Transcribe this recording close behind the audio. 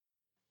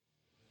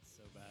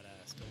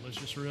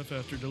Delicious riff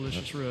after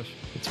delicious riff.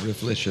 It's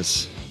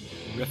rifflicious.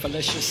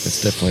 Riffalicious.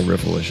 It's definitely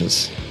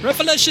rifflicious.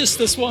 Riffalicious,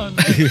 this one.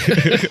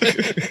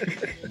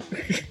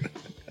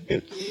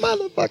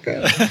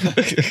 Motherfucker.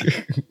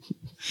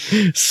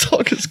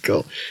 Song is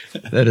cool.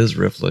 That is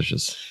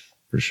rifflicious,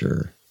 for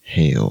sure.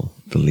 Hail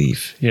the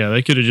leaf. Yeah,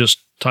 they could have just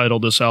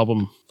titled this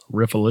album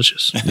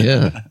Riffalicious.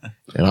 Yeah.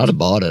 And I'd have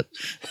bought it.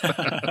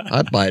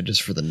 I'd buy it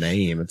just for the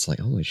name. It's like,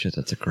 holy shit,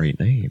 that's a great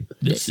name.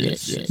 This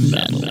is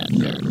Metal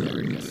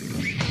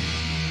Nerd.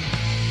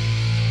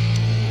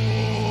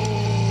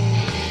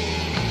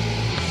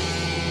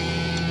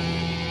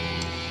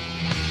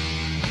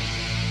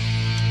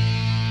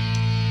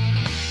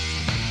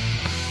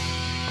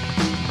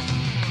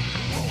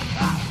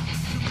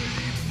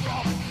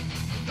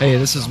 Hey,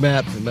 this is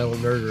Matt from Metal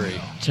Nerdery.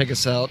 Check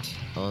us out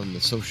on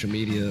the social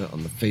media,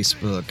 on the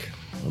Facebook,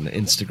 on the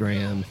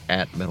Instagram,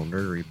 at Metal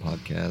Nerdery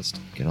Podcast.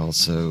 You can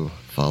also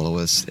follow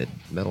us at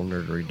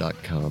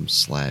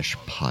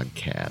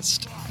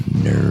metalnerdery.com/podcast.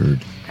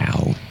 Nerd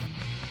out.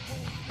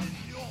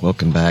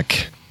 Welcome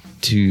back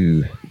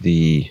to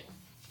the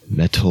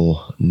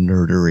Metal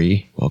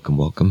Nerdery. Welcome,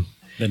 welcome.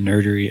 The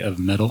nerdery of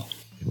metal.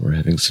 We're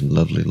having some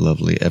lovely,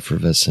 lovely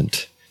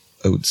effervescent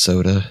oat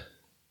soda,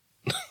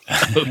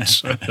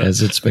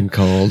 as it's been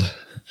called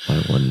by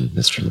one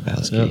Mr.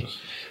 Lebowski. Yeah.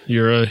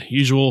 Your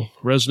usual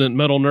resident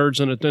metal nerds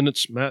in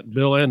attendance, Matt,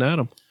 Bill, and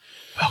Adam,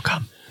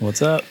 Welcome.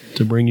 What's up?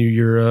 to bring you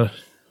your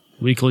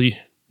weekly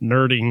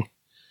nerdiness.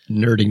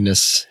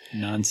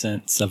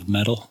 Nonsense of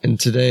metal. And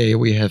today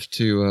we have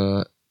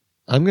to,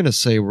 I'm going to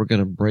say we're going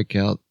to break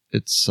out.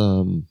 It's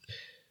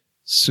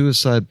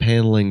Suicide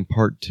Paneling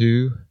Part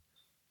 2,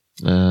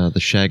 the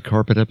Shag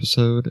Carpet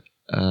episode.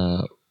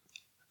 I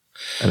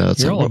know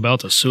it's You're all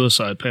about the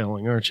suicide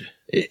paneling, aren't you?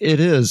 It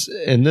is.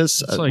 And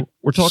this, It's like,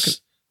 we're talking.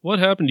 What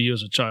happened to you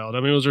as a child? I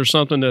mean, was there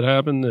something that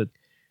happened that...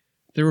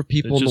 There were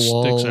people It on the just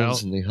sticks walls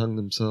out. and they hung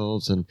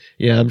themselves. And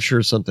yeah, I'm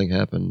sure something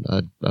happened.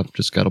 I've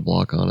just got a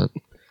block on it.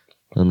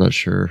 I'm not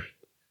sure.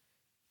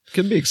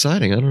 Could be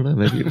exciting. I don't know.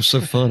 Maybe it was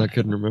so fun I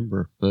couldn't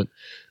remember. But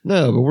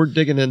no, but we're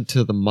digging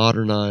into the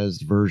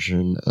modernized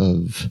version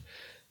of,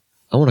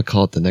 I want to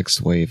call it the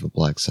next wave of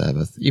Black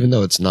Sabbath. Even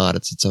though it's not,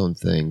 it's its own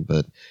thing.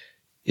 But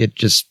it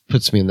just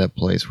puts me in that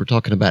place. We're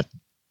talking about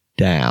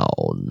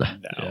Down.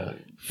 Yeah.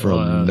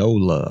 From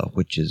NOLA,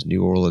 which is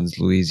New Orleans,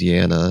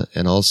 Louisiana,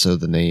 and also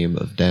the name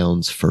of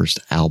Down's first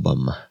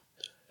album.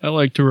 I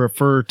like to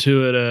refer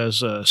to it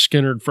as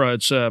Skinnerd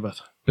Fried Sabbath.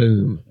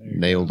 Boom.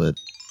 Nailed it.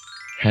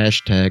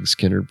 Hashtag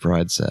Skinnerd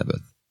Fried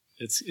Sabbath.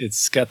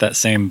 It's got that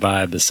same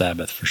vibe, the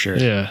Sabbath, for sure.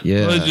 Yeah.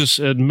 Yeah. Well,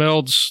 it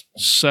melds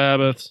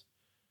Sabbath,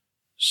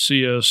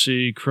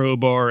 COC,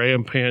 Crowbar,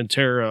 and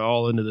Pantera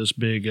all into this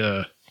big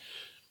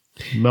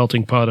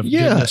melting pot of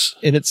goodness.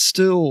 And it's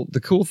still, the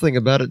cool thing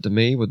about it to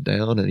me with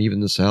Down and even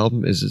this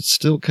album is it's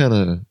still kind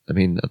of, I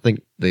mean, I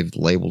think they've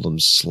labeled him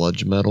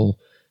sludge metal.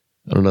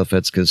 I don't know if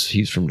that's because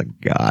he's from the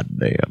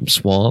goddamn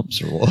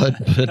swamps or what,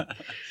 but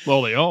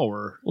Well, they all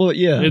were. well,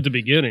 yeah. At the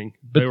beginning.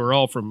 They were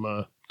all from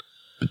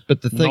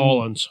But the thing,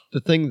 Nolans.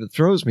 the thing that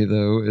throws me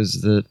though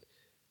is that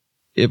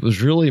it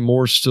was really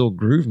more still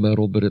groove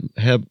metal, but it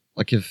had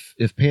like if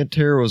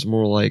Pantera was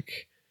more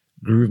like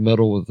groove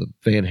metal with a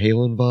Van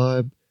Halen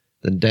vibe,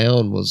 then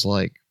Down was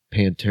like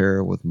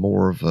Pantera with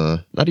more of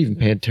a, not even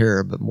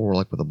Pantera, but more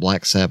like with a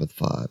Black Sabbath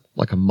vibe,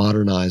 like a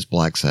modernized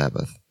Black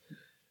Sabbath.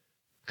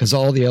 Because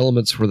all the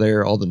elements were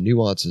there, all the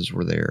nuances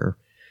were there,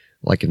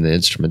 like in the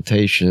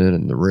instrumentation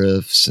and the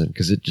riffs, and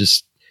because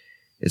it's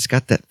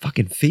got that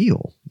fucking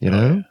feel, you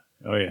know?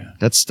 Oh, yeah.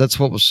 That's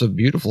what was so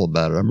beautiful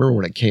about it. I remember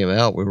when it came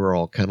out, we were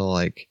all kind of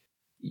like,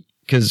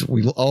 because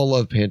we all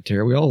loved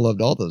Pantera. We all loved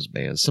all those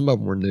bands. Some of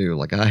them were new.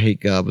 Like I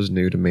Hate God was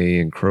new to me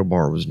and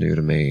Crowbar was new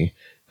to me,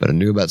 but I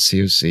knew about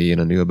COC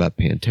and I knew about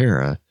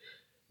Pantera.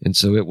 And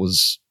so it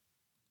was,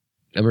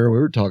 I remember we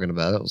were talking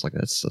about it. I was like,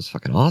 that's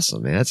fucking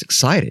awesome, man. That's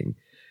exciting.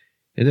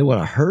 And then when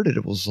I heard it,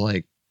 it was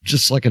like,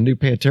 just like a new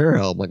Pantera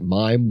album, like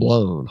mind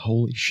blown.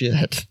 Holy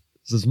shit.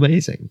 This is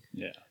amazing.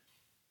 Yeah.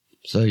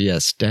 So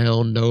yes,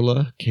 Down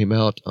NOLA came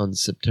out on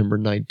September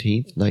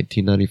 19th,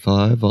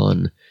 1995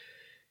 on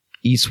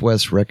East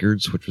West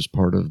Records, which was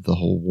part of the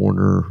whole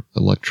Warner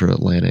Elektra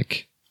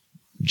Atlantic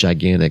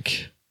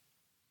gigantic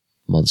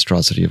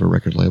monstrosity of a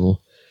record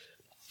label.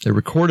 They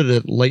recorded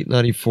it late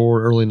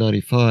 94, early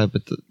 95,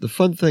 but the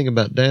fun thing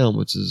about Down,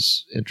 which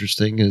is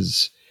interesting,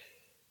 is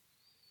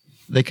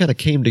they kind of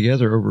came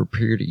together over a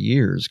period of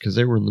years because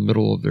they were in the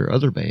middle of their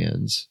other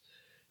bands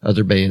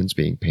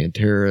being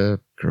Pantera,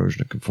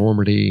 Corrosion of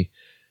Conformity,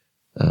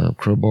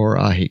 Crowbar,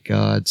 I Hate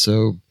God.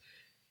 So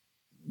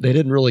they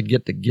didn't really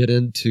get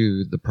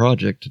into the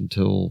project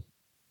until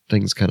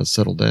things kind of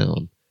settled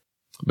down.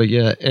 But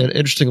yeah, and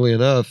interestingly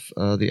enough,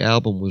 the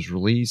album was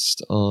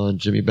released on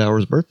Jimmy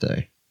Bower's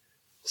birthday,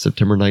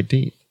 September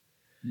 19th.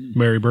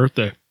 Merry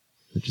birthday.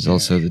 Which is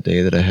also the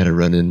day that I had a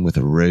run-in with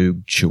a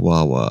rogue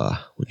chihuahua,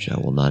 which I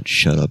will not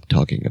shut up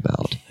talking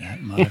about.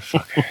 That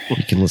motherfucker.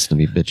 You can listen to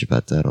me bitch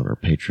about that on our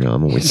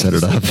Patreon when we set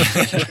it up.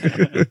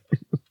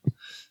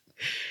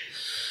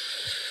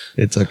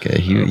 It's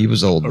okay. He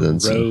was old then.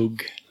 So.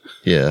 Rogue.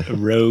 Yeah. A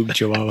rogue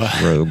chihuahua.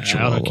 Rogue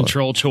Chihuahua. Out of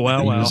control He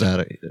Chihuahua. was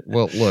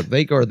well, look,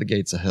 they guard the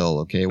gates of hell,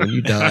 okay? When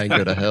you die and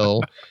go to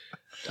hell,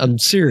 I'm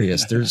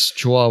serious. There's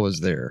Chihuahuas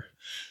there.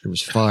 There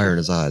was fire in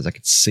his eyes. I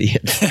could see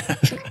it.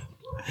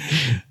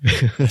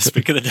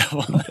 Speak of the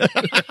devil.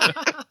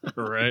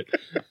 Right.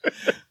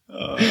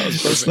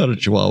 That's not a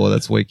Chihuahua.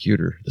 That's way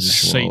cuter than a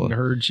Satan Chihuahua.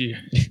 heard you.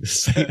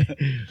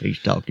 He's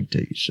talking to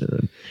you,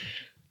 son.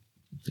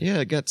 Yeah,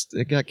 it got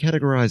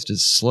categorized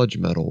as sludge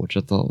metal, which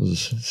I thought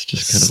was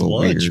just kind of a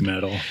Sludge weird.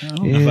 metal. I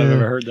don't know if I've Yeah.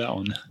 ever heard that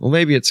one. Well,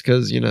 maybe it's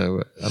because, I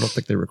don't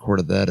think they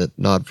recorded that at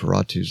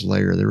Nosferatu's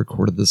lair. They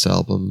recorded this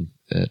album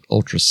at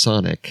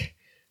Ultrasonic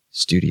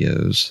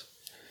Studios.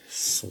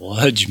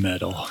 Sludge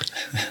metal.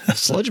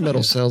 Sludge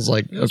metal sounds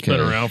like, It's okay. been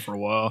around for a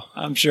while.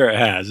 I'm sure it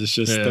has. It's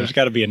just Yeah. there's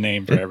got to be a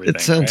name for everything.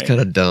 It sounds right?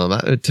 kind of dumb.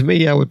 To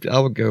me, I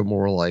would go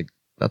more like,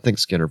 I think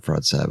Skinner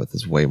Fried Sabbath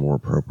is way more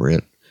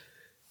appropriate.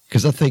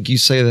 Because I think you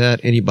say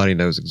that, anybody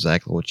knows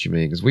exactly what you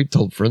mean. Because we've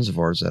told friends of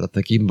ours that, I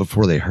think, even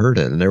before they heard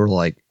it, and they were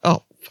like,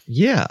 oh,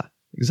 yeah,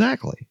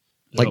 exactly.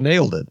 Like, Yep.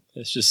 nailed it.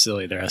 It's just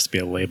silly. There has to be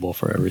a label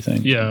for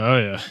everything. Yeah, oh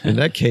yeah. In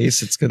that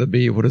case, it's going to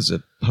be, what is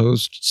it,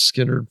 post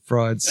Skinner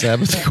Fried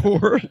Sabbath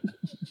core?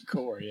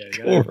 Core, yeah. You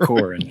gotta have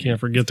core in Can't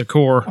forget the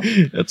core.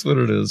 That's what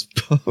it is.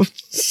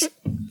 Post.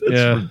 That's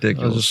Yeah. I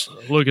ridiculous. was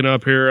just looking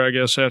up here, I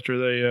guess, after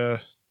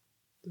they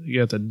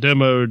got the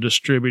demo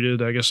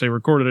distributed. I guess they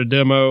recorded a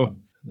demo.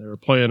 They were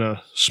playing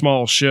a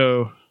small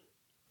show,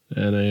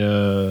 and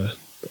a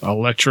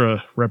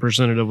Elektra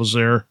representative was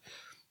there.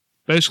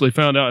 Basically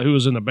found out who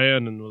was in the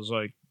band and was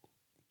like,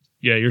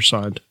 yeah, you're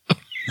signed.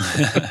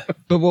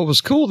 But what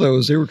was cool, though,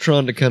 is they were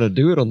trying to kind of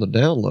do it on the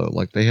down low.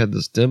 Like, they had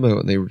this demo,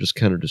 and they were just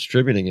kind of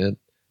distributing it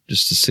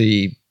just to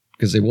see,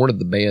 because they wanted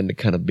the band to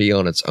kind of be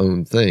on its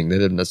own thing. They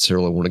didn't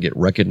necessarily want to get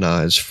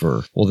recognized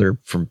for, well, they're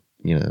from,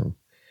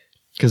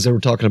 because they were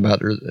talking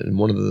about, in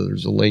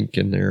there's a link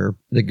in there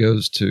that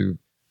goes to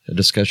a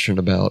discussion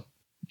about,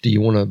 do you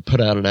want to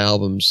put out an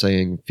album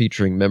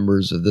featuring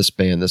members of this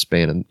band,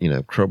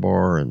 and,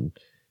 Crowbar and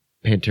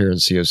Pantera and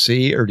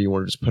COC, or do you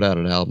want to just put out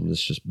an album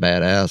that's just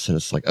badass and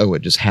it's like, oh,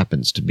 it just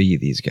happens to be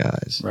these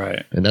guys?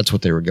 Right. And that's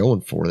what they were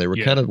going for. They were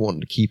Yeah. kind of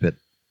wanting to keep it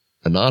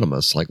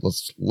anonymous, like,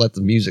 let's let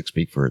the music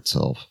speak for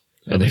itself.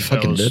 I And they think that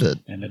fucking was- did it.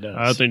 And it does.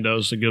 I think that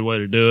was a good way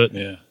to do it.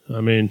 Yeah.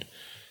 I mean,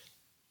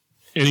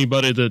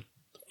 anybody that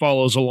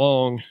follows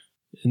along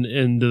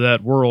into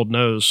that world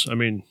knows. I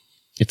mean,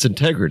 It's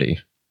integrity.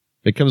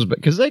 It comes back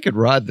because they could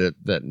ride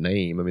that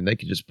name. I mean, they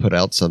could just put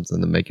out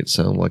something to make it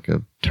sound like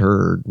a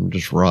turd and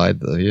just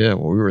ride we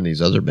were in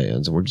these other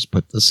bands and we're just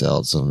put this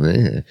out. So,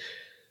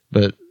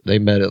 but they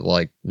made it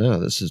like, no,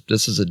 this is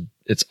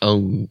its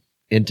own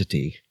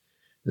entity.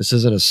 This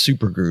isn't a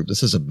super group.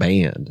 This is a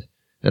band.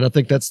 And I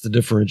think that's the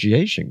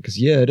differentiation because,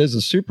 it is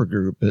a super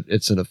group, but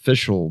it's a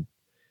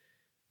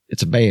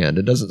band.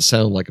 It doesn't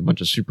sound like a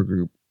bunch of super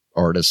group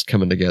artists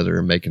coming together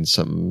and making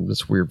something,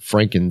 this weird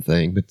Franken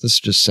thing, but this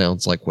just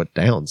sounds like what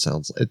Down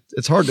sounds like.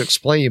 It's hard to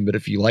explain, but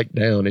if you like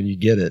Down and you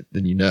get it,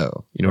 then you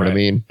know what I Right.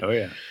 mean? Oh,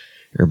 yeah.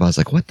 Everybody's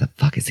like, what the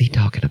fuck is he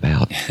talking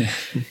about?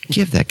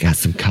 Give that guy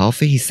some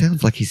coffee. He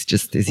sounds like is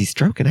he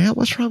stroking out?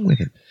 What's wrong with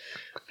him?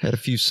 Had a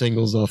few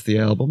singles off the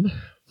album.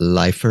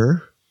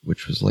 Lifer,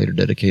 which was later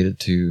dedicated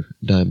to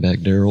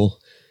Dimebag Darrell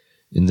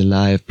in the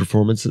live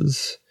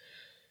performances.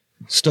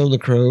 Stone the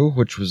Crow,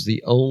 which was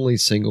the only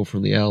single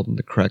from the album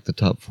to crack the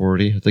top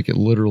 40. I think it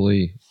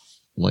literally,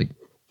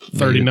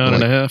 39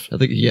 and a half. I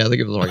think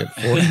it was like at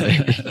 40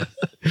 maybe.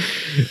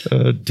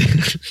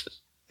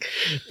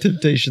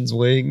 Temptations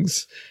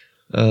Wings.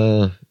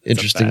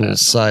 Interesting little badass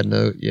side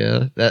note.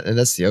 Yeah.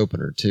 That's the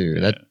opener too.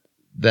 Yeah.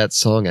 That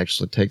song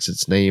actually takes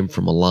its name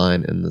from a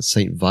line in the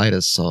St.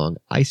 Vitus song,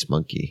 Ice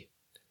Monkey.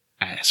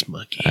 Ass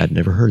monkey. I'd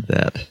never heard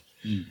that.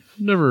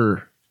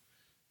 Never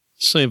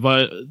say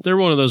they're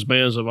one of those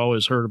bands I've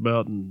always heard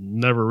about and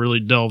never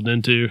really delved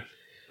into.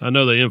 I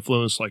know they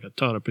influenced like a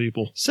ton of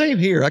people. Same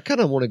here. I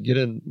kind of want to get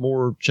in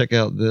more, check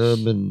out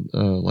them and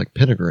like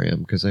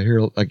Pentagram because I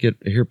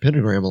hear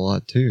Pentagram a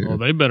lot too. Well,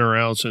 they've been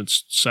around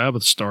since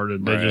Sabbath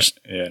started.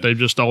 Right. They've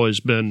just always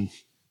been,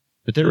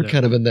 But they were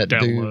kind of in that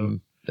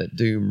down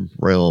doom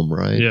realm,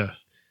 right? yeah.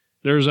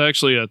 There's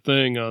actually a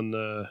thing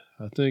on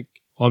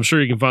I'm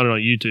sure you can find it on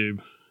YouTube.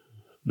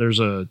 There's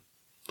a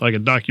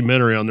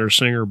documentary on their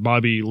singer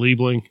Bobby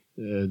Liebling,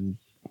 and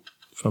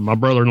my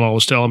brother-in-law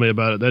was telling me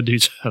about it. That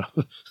dude's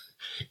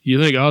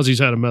you think Ozzy's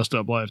had a messed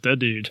up life? That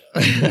dude.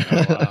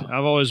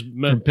 I've always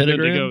meant to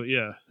Pentagram? go.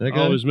 Yeah, That I guy?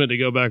 always meant to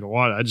go back and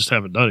watch it. I just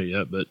haven't done it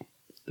yet, but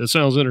it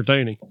sounds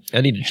entertaining I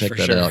need to check For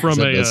that sure. out. 'cause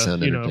from that does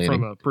sound from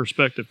entertaining. a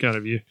perspective kind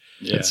of view.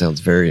 Yeah. That sounds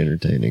very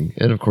entertaining.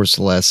 And of course,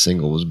 the last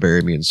single was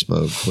 "Bury Me in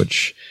Smoke,"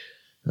 which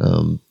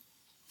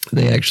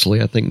they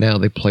actually, I think now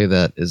they play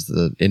that as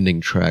the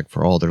ending track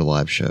for all their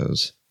live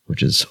shows,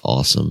 which is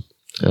awesome.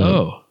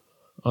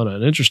 On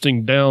an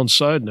interesting down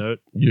side note,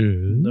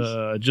 yes.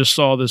 I just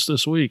saw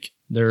this week.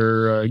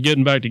 They're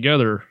getting back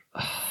together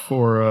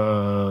for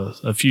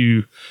a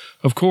few.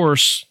 Of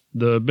course,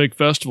 the big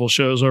festival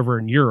shows over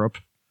in Europe.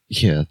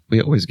 Yeah, we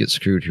always get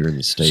screwed here in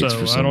the States So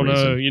for some I don't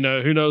know.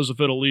 reason. Who knows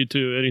if it'll lead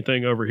to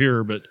anything over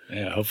here? But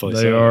Yeah, hopefully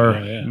they so. are.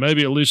 Yeah.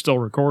 Maybe at least they'll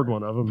record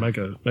one of them, make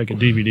a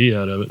DVD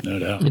out of it. No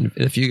doubt. And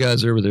if you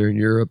guys are over there in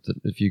Europe,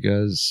 if you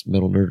guys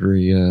Metal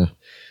Nerdery,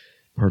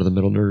 part of the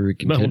Metal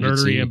Nerdery Metal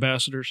contingency, Nerdery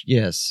ambassadors.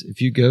 yes,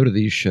 if you go to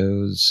these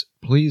shows,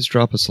 please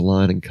drop us a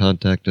line and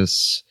contact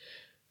us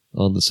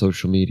on the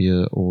social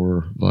media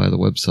or via the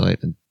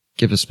website and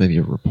give us maybe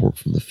a report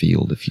from the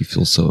field if you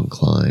feel so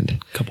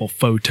inclined. A couple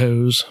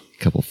photos.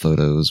 A couple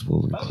photos.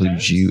 We'll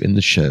include you in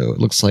the show. It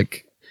looks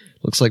like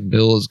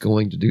Bill is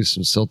going to do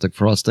some Celtic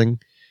frosting.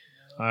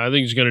 I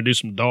think he's going to do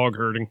some dog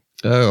herding.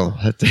 Oh,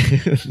 I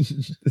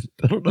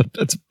don't know if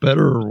that's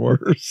better or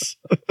worse.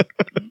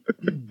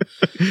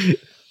 I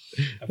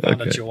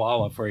found a Okay.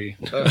 chihuahua for you.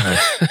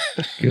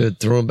 Good.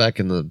 Throw him back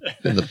in the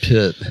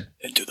pit.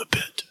 Into the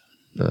pit.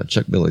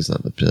 Chuck Billy's not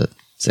in the pit.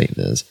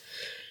 Satan is.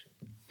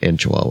 And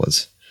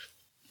Chihuahuas.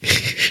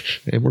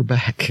 And we're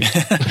back.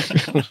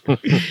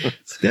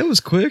 That was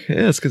quick.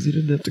 Yeah, it's because he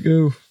didn't have to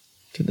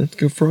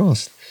go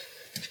frost.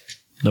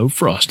 No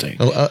frosting.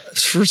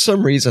 For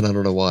some reason, I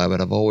don't know why,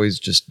 but I've always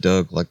just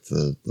dug like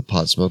the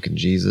pot smoking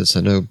Jesus.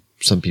 I know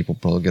some people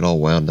probably get all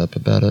wound up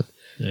about it.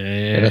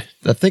 And Yeah.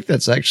 I think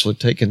that's actually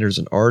taken. There's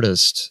an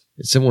artist.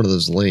 It's in one of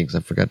those links.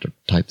 I forgot to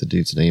type the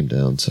dude's name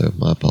down, so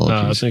my I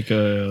apologies. think,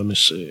 let me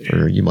see.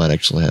 Or you might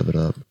actually have it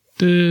up.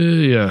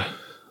 Yeah.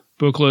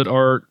 Booklet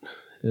art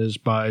is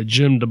by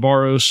Jim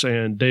DeBarros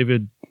and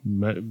David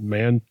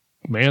Manto.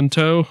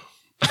 Manteau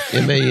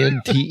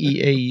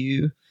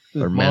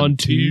or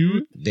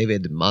Monteau.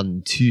 David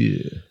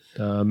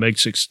Monteau.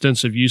 Makes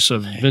extensive use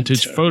of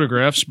vintage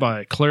photographs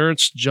by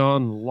Clarence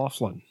John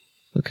Laughlin.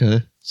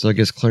 Okay, so I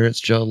guess Clarence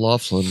John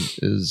Laughlin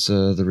is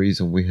the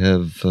reason we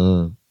have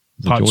the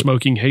Pot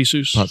smoking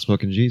Jesus. pot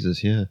smoking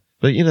Jesus. Yeah,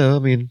 but I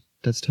mean,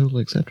 that's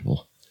totally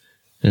acceptable.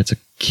 And it's a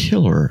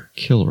killer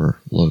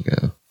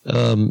logo.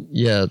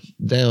 Yeah,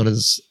 down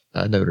is,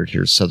 I noted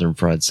here, Southern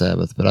Fried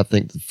Sabbath, but I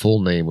think the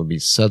full name would be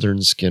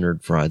Southern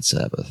Skinnered Fried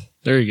Sabbath.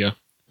 There you go.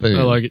 Boom.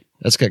 I like it.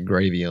 That's got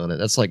gravy on it.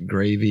 That's like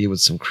gravy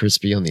with some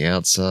crispy on the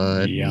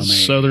outside. Yummy.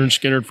 Southern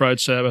Skinnered Fried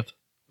Sabbath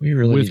We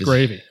really with need to-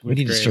 gravy. We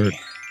need to Gravy. start.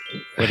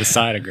 With a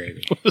side of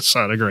gravy. With a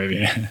side of gravy.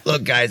 Yeah.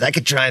 Look, guys, I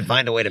could try and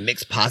find a way to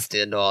mix pasta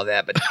into all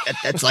that, but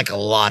that's like a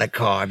lot of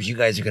carbs. You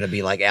guys are going to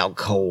be like out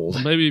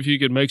cold. Maybe if you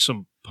could make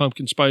some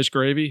pumpkin spice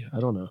gravy.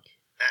 I don't know.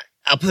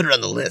 I'll put it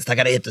on the list. I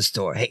got to hit the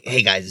store.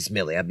 Hey, guys, it's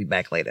Millie. I'll be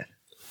back later.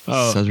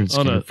 Southern on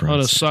Skinnered Fried on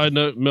a Sabbath. side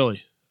note,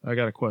 Millie, I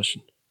got a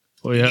question.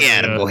 We have Yeah, a,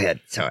 Adam, go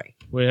ahead. Sorry.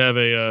 We have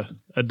a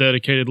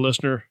dedicated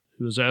listener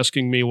who is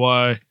asking me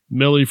why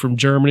Millie from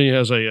Germany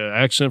has a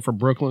accent from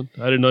Brooklyn.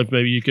 I didn't know if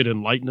maybe you could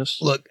enlighten us.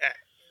 Look,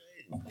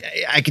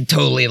 I can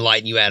totally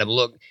enlighten you, Adam.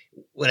 Look,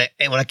 when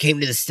I came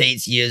to the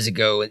States years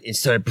ago and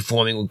started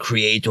performing with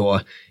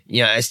Creator,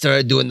 I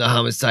started doing the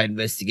homicide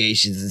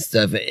investigations and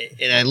stuff.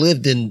 And I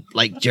lived in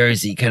like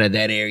Jersey, kind of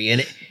that area.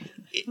 And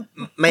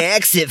my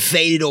accent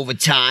faded over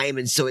time,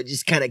 and so it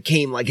just kind of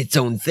came like its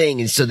own thing.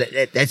 And so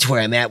that's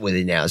where I'm at with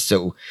it now.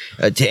 So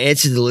to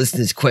answer the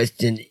listener's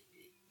question,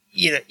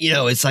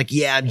 it's like,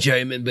 yeah, I'm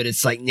German, but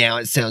it's like now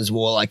it sounds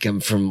more like I'm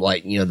from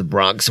like, the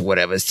Bronx or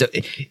whatever. So,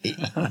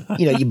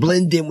 you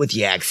blend in with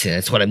your accent.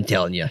 That's what I'm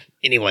telling you.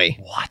 Anyway,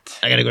 What?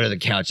 I got to go to the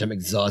couch. I'm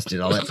exhausted.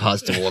 All that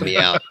pasta wore me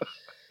out.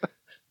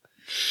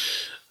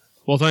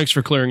 Well, thanks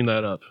for clearing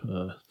that up.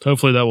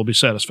 Hopefully that will be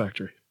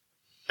satisfactory.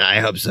 I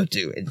hope so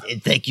too.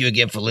 And thank you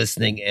again for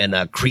listening, and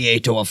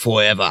Creator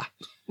forever.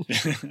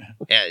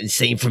 And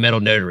same for Metal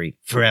Nerdery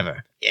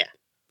forever. Yeah.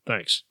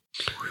 Thanks.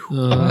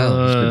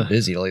 Wow, he's been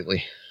busy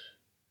lately.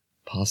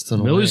 Pasta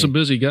and Millie's a away.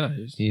 busy guy.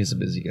 He is a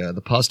busy guy.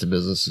 The pasta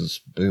business is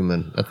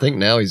booming. I think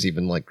now he's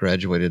even like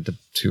graduated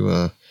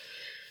to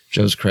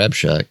Joe's Crab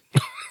Shack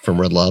from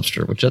Red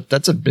Lobster, which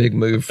that's a big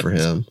move for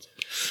him.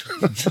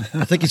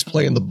 I think he's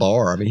playing the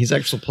bar. I mean, he's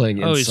actually playing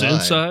inside. Oh, he's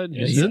inside?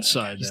 Yeah, He's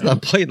inside He's now.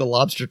 not playing the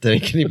lobster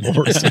tank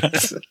anymore.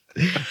 So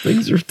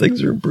things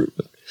are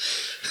improving.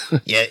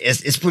 Yeah,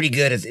 it's pretty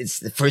good. It's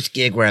the first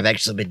gig where I've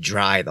actually been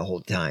dry the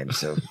whole time.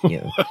 So,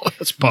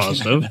 That's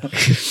positive.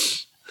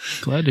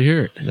 Glad to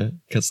hear it. That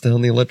cuts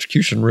down the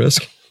electrocution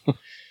risk.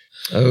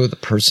 Oh, the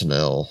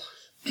personnel.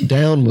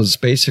 Down was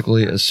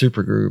basically a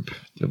supergroup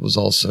that was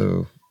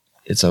also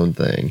its own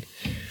thing.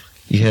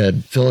 You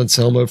had Phil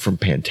Anselmo from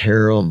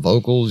Pantera on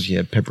vocals. You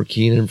had Pepper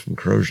Keenan from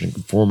Corrosion and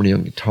Conformity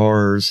on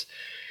guitars.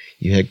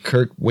 You had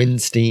Kirk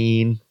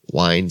Weinstein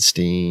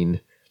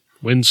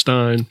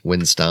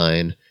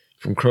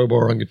from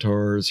Crowbar on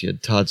guitars. You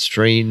had Todd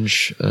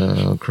Strange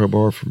on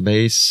Crowbar from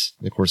bass.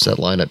 And of course, that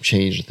lineup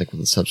changed, I think,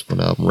 with the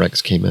subsequent album.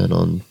 Rex came in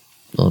on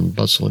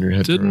Bustle in Your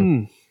Head.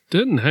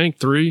 Didn't Hank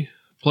 3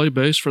 play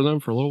bass for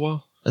them for a little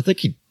while? I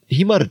think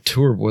he might have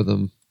toured with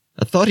them.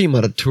 I thought he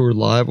might have toured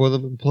live with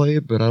them and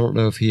played, but I don't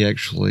know if he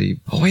actually...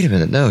 Oh, wait a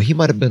minute. No, he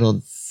might have been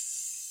on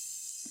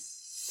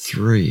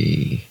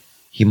 3.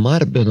 He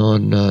might have been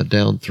on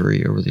Down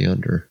 3 Over the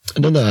Under.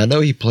 No, I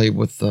know he played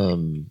with,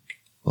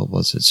 what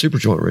was it?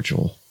 Superjoint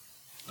Ritual.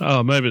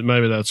 Oh, maybe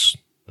that's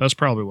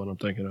probably what I'm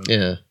thinking of.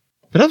 Yeah.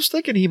 But I was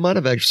thinking he might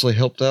have actually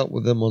helped out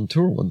with them on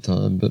tour one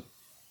time, but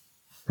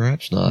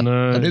perhaps not.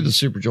 No. I knew the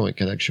Superjoint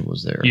connection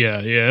was there. Yeah,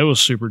 it was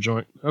Super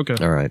Joint. Okay.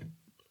 All right.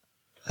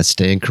 I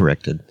stand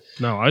corrected.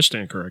 No, I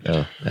stand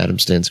corrected. Adam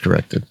stands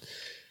corrected.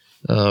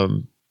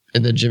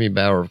 And then Jimmy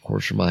Bower, of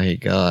course, from I Hate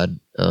God.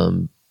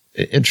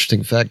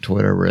 Interesting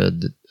factoid I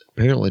read that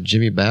apparently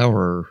Jimmy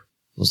Bower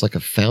was like a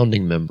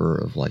founding member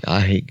of like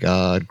I Hate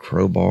God,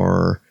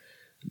 Crowbar,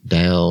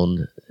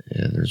 Down,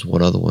 and there's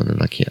one other one,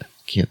 and I can't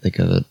think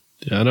of it.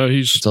 Yeah, I know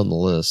It's on the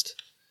list.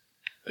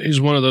 he's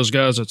one of those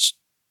guys that's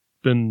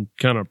been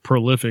kind of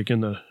prolific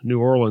in the New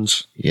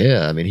Orleans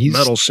Yeah, I mean he's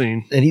metal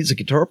scene. and he's a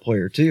guitar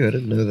player too. I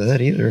didn't know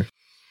that either.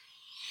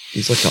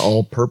 He's like an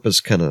all-purpose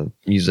kind of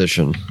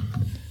musician.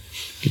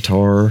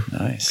 Guitar,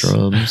 Nice.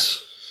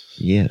 drums.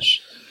 Yes.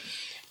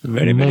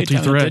 Very, very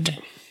Multi-threat. talented.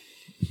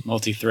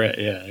 Multi-threat.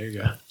 Yeah, there you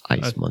go.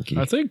 Ice Monkey.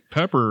 I think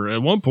Pepper,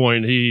 at one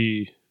point,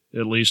 he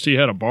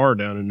had a bar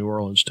down in New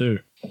Orleans, too.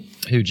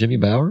 Who, Jimmy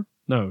Bower?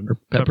 No. Or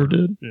Pepper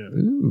did? Yeah.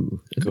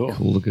 Ooh, that'd Cool. be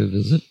cool to go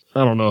visit.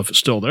 I don't know if it's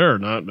still there or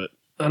not, but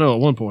I know at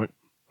one point,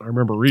 I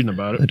remember reading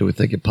about it. Do we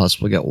think it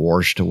possibly got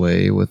washed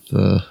away with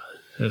the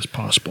It's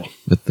possible.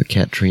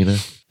 Katrina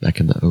back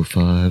in the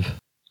 05?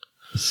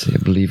 Let's see, I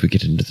believe we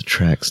get into the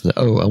tracks now.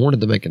 Oh, I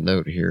wanted to make a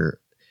note here.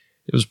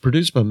 It was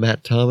produced by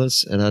Matt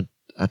Thomas, and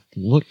I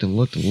looked and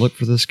looked and looked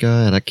for this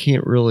guy, and I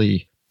can't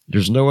really...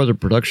 There's no other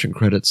production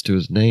credits to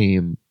his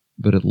name,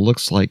 but it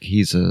looks like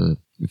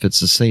if it's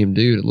the same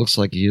dude, it looks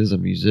like he is a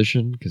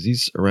musician, because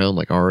he's around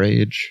like our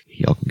age.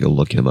 Y'all can go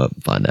look him up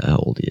and find out how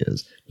old he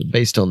is. But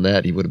based on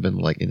that, he would have been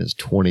like in his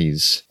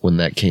 20s when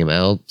that came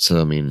out.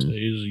 So, I mean...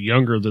 He's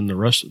younger than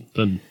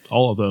than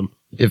all of them.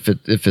 If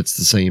it's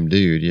the same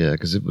dude, yeah,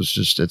 because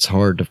it's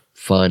hard to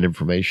find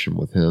information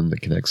with him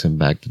that connects him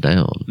back to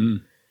Down.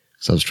 Mm.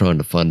 So I was trying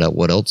to find out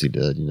what else he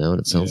did, and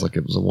it sounds Yeah. like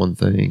it was the one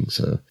thing.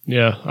 So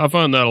Yeah, I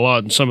find that a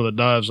lot in some of the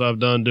dives I've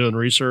done doing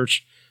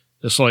research.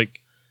 It's like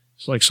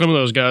some of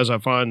those guys I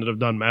find that have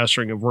done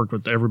mastering have worked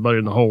with everybody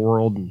in the whole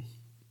world and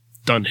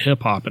done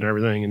hip hop and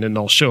everything, and then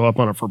they'll show up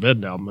on a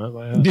Forbidden album. I'm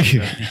like,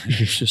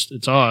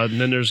 it's odd. And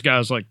then there's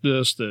guys like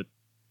this that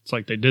it's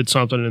like they did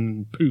something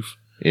and poof.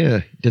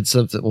 yeah, did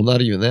something. Well,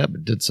 not even that,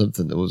 but did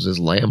something that was his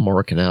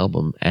landmark and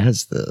album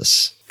as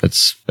this.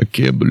 I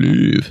can't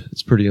believe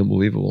it's pretty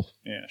unbelievable.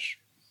 Yes.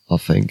 I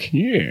think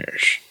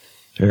Yes.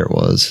 there it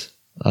was.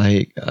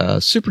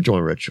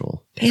 Superjoint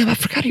Ritual. Damn, I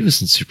forgot he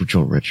was in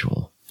Superjoint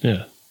Ritual.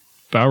 Yeah.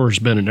 Bower's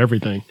been in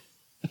everything.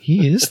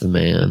 He is the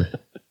man.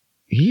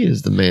 He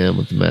is the man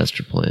with the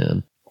master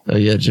plan. Oh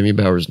yeah, Jimmy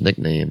Bower's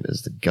nickname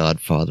is the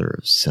Godfather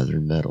of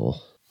Southern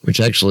Metal. Which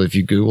actually, if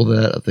you Google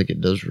that, I think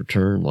it does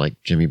return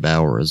like Jimmy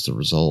Bower as the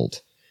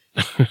result.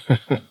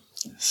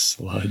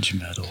 Sludge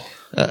metal.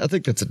 I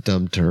think that's a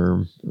dumb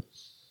term.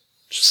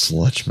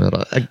 Sludge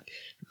metal. Why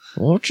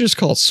don't you just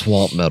call it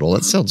swamp metal?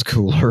 That sounds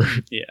cooler.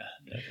 Yeah,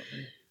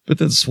 definitely. But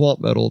then swamp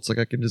metal, it's like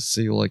I can just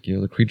see like,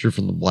 the Creature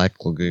from the Black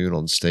Lagoon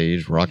on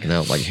stage rocking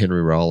out like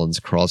Henry Rollins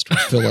crossed with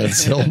Phil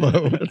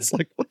Anselmo. It's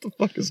like, what the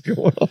fuck is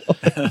going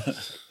on?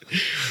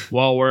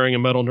 While wearing a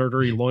metal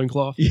nerdery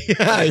loincloth.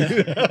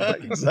 Yeah,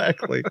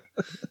 exactly.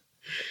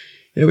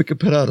 Yeah, we could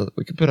put out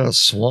a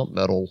swamp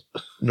metal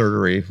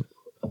nerdery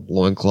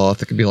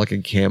loincloth. It could be like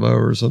a camo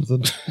or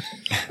something.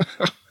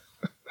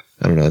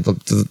 I don't know.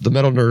 The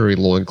metal nerdery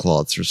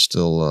loincloths are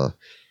still.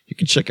 You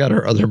can check out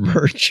our other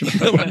merch.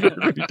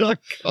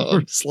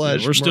 metalnerdery.com/.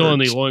 We're still in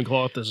the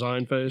loincloth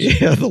design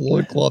phase. Yeah, the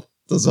loincloth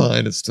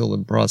design is still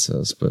in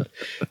process, but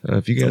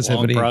if you guys It's a have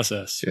long any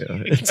process. yeah,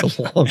 it's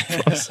a long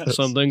process.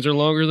 Some things are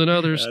longer than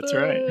others. That's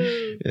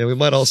right. Yeah, we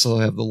might also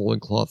have the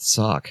loincloth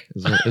sock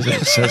as an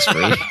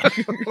accessory.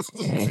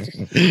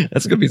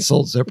 That's going to be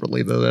sold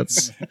separately, though.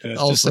 That's It's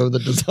also the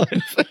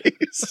design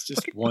phase.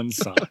 just one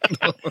sock,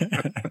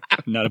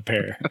 not a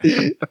pair.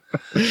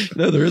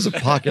 No, there is a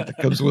pocket that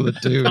comes with it,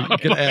 too. You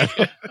can add.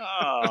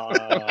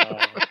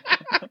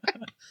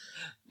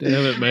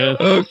 Damn it, man.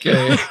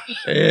 Okay.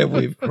 And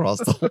we've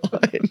crossed the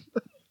line.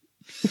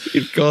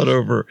 We've gone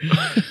over.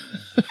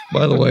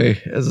 By the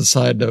way, as a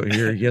side note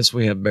here, yes,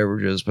 we have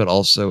beverages, but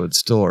also it's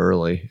still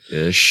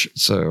early-ish,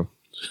 so...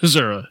 Does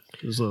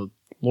a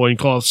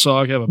loincloth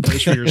sock have a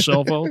place for your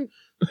cell phone?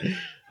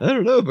 I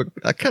don't know, but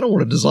I kind of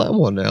want to design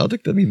one now. I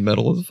think that'd be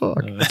metal as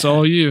fuck. That's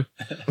all you.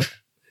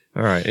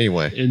 All right,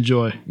 anyway,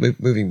 Enjoy.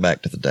 moving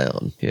back to the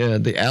down. Yeah,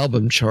 the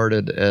album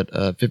charted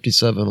at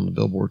 57 on the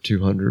Billboard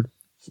 200,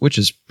 which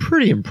is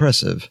pretty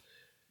impressive,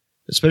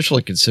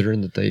 especially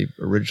considering that they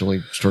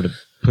originally started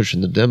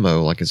pushing the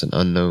demo like as an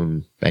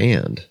unknown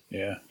band.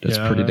 Yeah. That's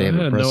pretty damn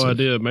I had impressive. no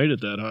idea it made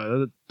it that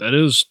high. That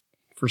is,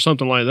 for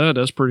something like that,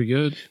 that's pretty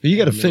good. But you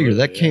got to I know, figure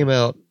that yeah. came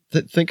out.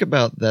 Think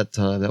about that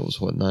time. That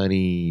was what,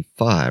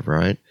 95,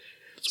 right?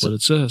 That's what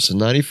it says. So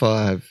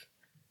 95,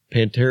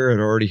 Pantera had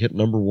already hit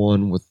number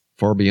one with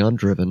Far Beyond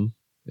Driven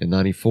in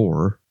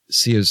 94.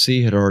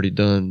 COC had already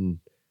done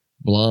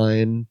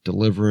Blind,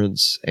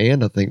 Deliverance,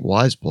 and I think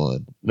Wise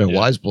Blood. No, Yeah.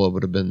 Wise Blood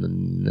would have been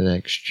the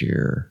next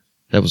year.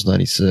 That was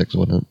 96,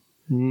 wasn't it?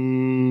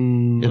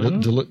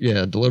 Mm,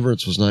 Yeah,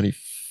 Deliverance was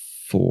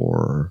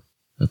 94.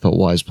 I thought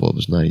Wise Blood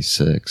was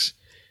 96.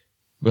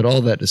 But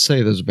all that to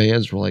say, those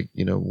bands were like,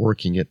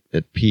 working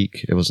at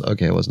peak. It was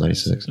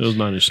 96. It was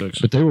 96.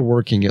 But they were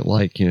working at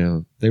like,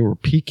 they were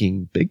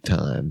peaking big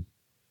time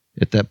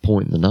at that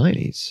point in the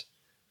 90s.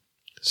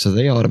 So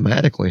they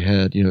automatically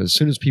had, as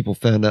soon as people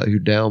found out who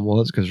Down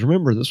was, because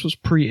remember, this was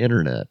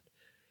pre-internet.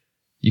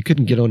 You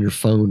couldn't get on your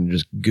phone and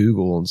just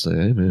Google and say,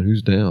 hey man,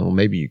 who's Down?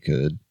 Maybe you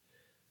could.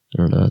 I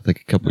don't know. I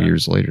think a couple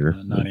years later.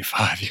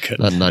 95, you could.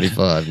 Not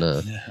 95,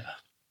 no. Yeah.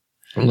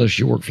 Unless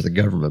you worked for the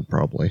government,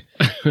 probably.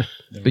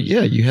 But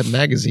yeah, you had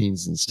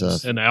magazines and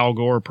stuff. And Al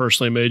Gore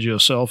personally made you a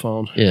cell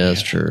phone. Yeah,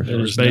 that's true. There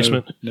In was his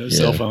basement. No Yeah.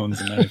 cell phones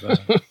in 95.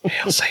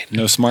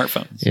 No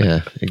smartphones.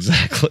 Yeah,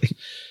 exactly.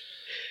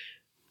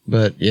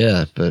 But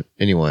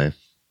anyway,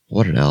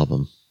 what an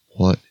album.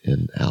 What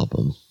an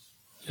album.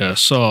 Yeah, I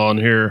saw on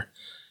here.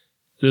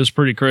 It is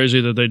pretty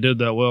crazy that they did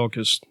that well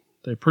because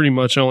they pretty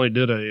much only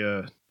did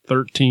a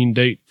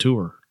 13-date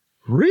tour.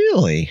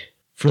 Really?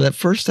 For that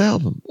first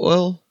album?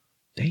 Well,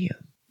 damn.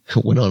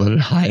 Went on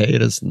a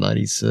hiatus in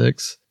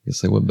 96.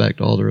 Guess they went back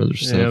to all their other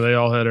stuff. Yeah, they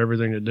all had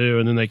everything to do.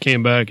 And then they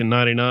came back in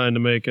 99 to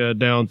make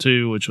Down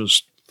 2, which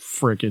was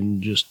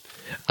freaking just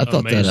I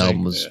thought that amazing.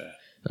 album was,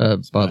 Yeah.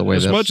 by the way,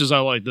 as that much as I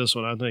like this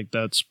one, I think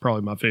that's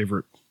probably my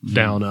favorite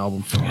Down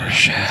album.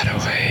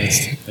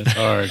 foreshadowing. It's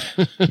hard.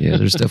 Yeah,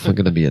 there's definitely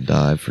going to be a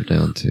dive for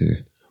Down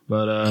 2.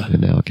 But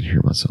And now I can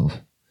hear myself.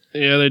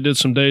 yeah, they did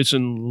some dates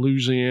in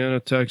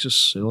Louisiana,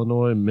 Texas,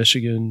 Illinois,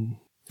 Michigan,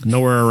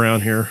 nowhere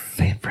around here.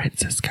 San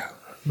Francisco.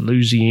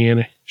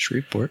 Louisiana.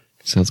 Shreveport.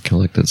 Sounds kind of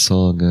like that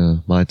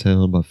song, My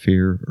Town by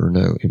Fear, or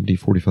no,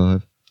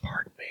 MD45.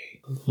 Pardon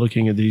me.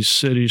 Looking at these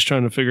cities,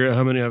 trying to figure out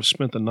how many I've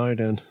spent the night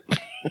in.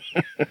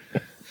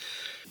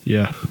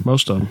 Yeah,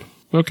 most of them.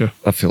 Okay.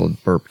 I feel a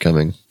burp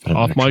coming. But I'm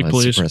Off gonna mic, try and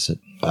please. Suppress it.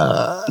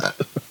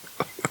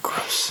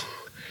 Gross.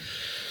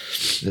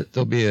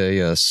 There'll be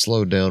a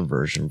slowed down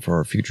version for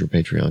our future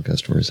Patreon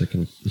customers that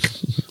can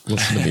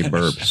listen to me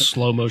burp.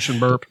 Slow motion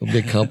burp. A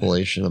big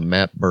compilation, a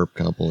Matt burp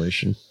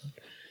compilation.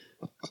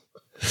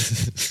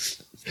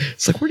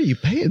 It's like, what are you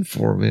paying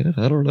for, man?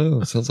 I don't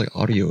know. It sounds like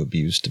audio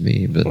abuse to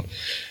me, but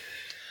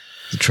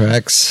the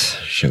tracks.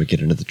 Shall we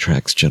get into the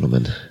tracks,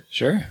 gentlemen?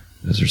 Sure.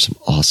 Those are some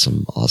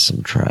awesome,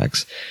 awesome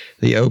tracks.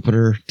 The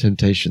opener,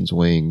 Temptations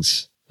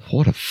Wings.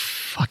 What a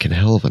fucking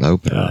hell of an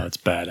opener. Oh, it's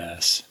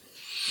badass.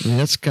 I mean,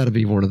 that's got to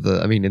be one of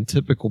the, in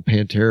typical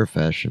Pantera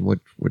fashion,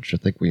 which I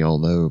think we all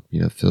know,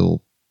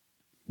 Phil,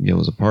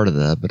 was a part of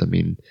that, but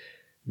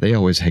they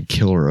always had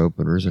killer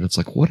openers, and it's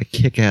like, what a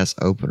kick-ass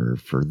opener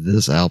for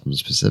this album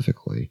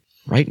specifically.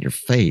 Right in your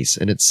face,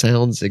 and it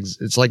sounds,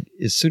 it's like,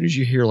 as soon as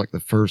you hear like the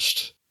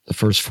first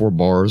 4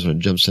 bars when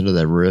it jumps into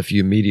that riff, you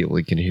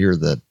immediately can hear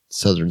that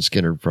Southern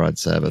Skinner Pride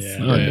Sabbath Yeah,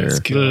 in yeah, there. it's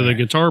killer. The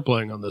guitar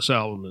playing on this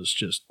album is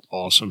just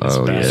awesome.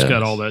 Oh, It's yeah.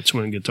 got all that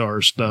twin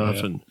guitar stuff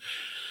Yeah. and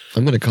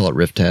I'm going to call it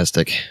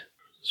rifftastic.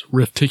 it's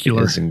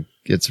rifticular.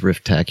 It's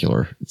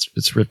riftacular. It's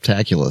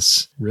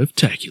riftaculous.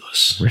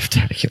 Riftaculous.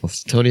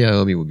 Riftaculous. Tony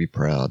Iommi would be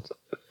proud.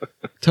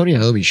 Tony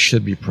Iommi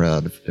should be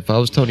proud. If I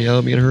was Tony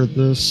Iommi and heard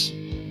this,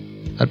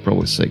 I'd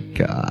probably say,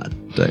 God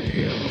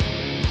damn.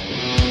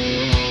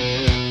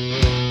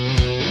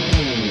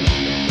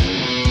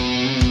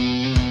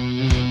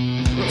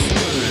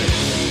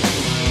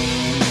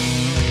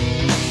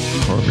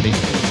 Harmony.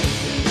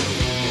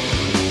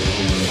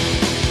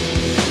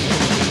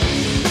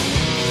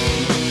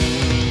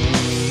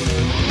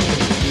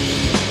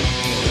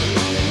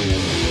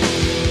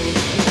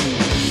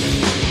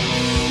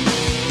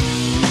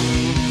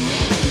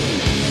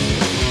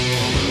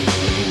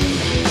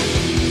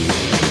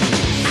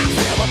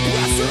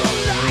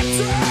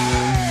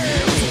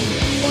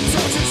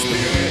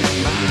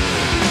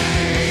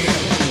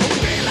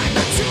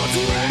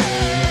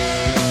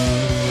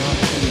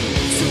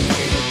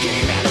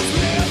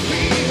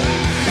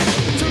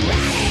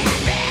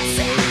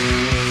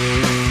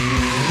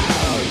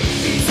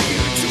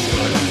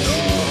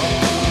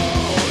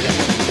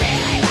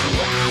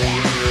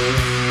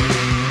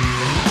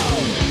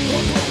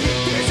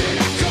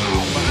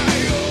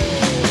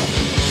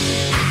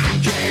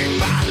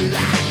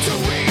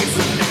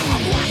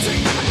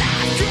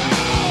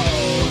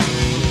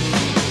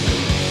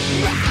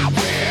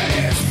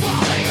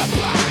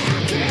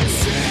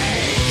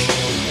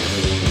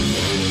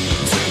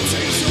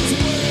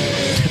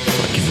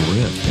 Fucking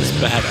riff. It's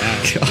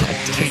badass.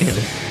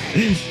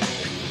 God damn.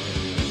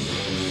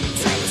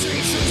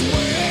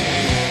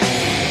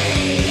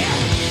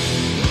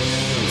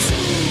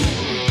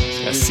 It's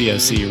got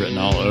COC written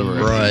all over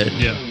it. Right.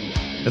 Yeah.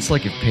 It's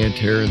like if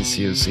Pantera and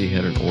COC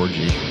had an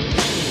orgy.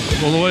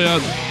 Well, the way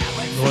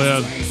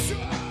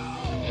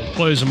it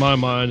plays in my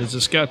mind is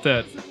it's got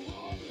that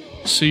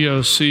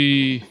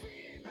COC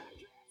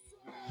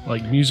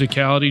like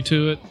musicality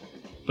to it,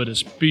 but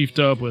it's beefed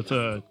up with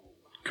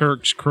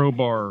Kirk's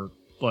crowbar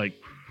like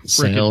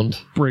freaking Sound.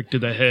 brick to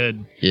the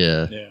head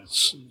Yeah. Yeah.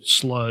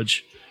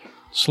 sludgy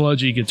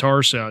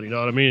guitar sound. You know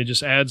what I mean? It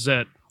just adds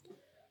that.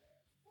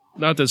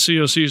 Not that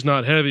COC is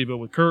not heavy, but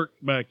with Kirk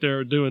back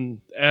there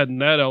adding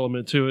that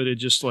element to it, it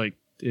just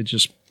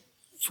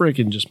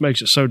freaking just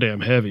makes it so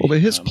damn heavy. Well, but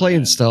his Oh, playing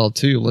man. style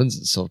too lends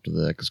itself to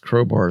that because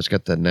Crowbar's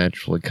got that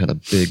naturally kind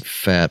of big,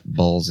 fat,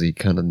 ballsy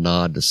kind of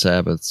nod to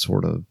Sabbath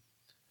sort of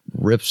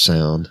riff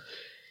sound.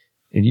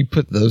 And you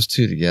put those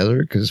two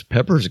together because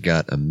Pepper's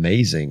got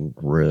amazing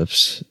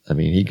riffs. I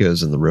mean, he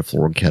goes in the riff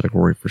lord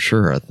category for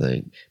sure, I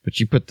think. But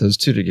you put those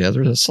two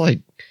together, that's like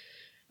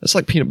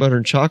peanut butter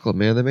and chocolate,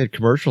 man. They made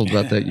commercials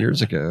about that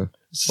years ago.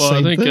 It's the Well, I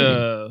same think thing.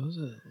 was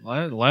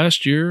it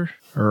last year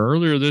or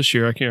earlier this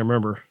year, I can't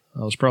remember.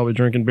 I was probably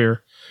drinking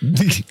beer.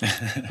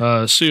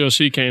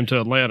 COC came to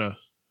Atlanta,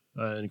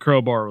 and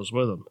Crowbar was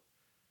with them.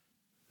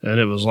 And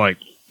it was like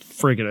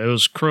freaking, it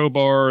was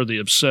Crowbar, The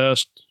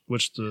Obsessed,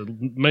 which the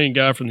main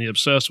guy from The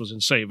Obsessed was in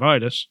St.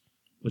 Vitus,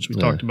 which we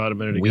Yeah. talked about a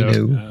minute We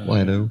ago. know.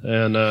 I know.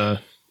 And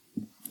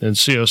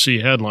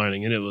COC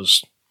headlining, and it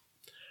was.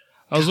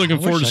 I was God, looking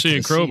I forward to wish I seeing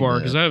could've seen Crowbar that.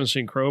 because I haven't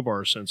seen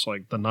Crowbar since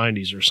like the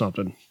 '90s or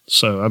something.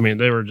 So I mean,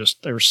 they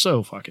were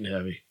so fucking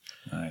heavy.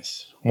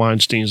 Nice.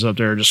 Weinstein's up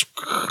there just.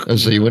 Oh,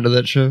 so you went to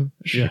that show?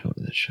 I should Yeah. go to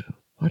that show.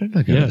 Why didn't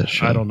I go to Yeah, that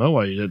show? I don't know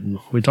why you didn't.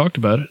 We talked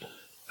about it.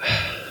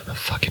 I'm a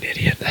fucking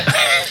idiot.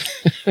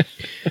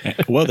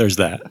 Well, there's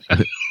that.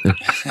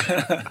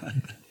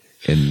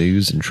 And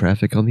news and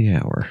traffic on the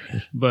hour.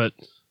 But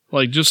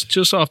like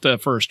just off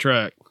that first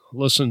track,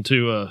 listen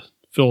to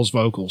Phil's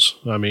vocals.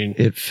 I mean,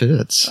 It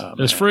fits. Oh,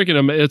 it's man.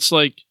 freaking. It's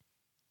like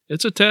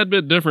it's a tad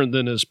bit different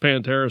than his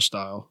Pantera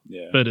style,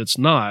 Yeah. but it's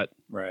not.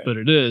 Right. But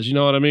it is. You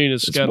know what I mean?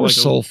 It's got more like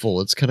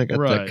soulful. It's kind of got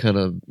that Right. kind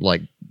of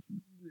like.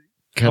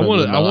 I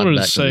wanted to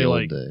back say the old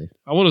like day.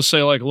 I want to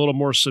say like a little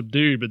more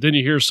subdued, but then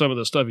you hear some of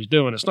the stuff he's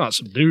doing. It's not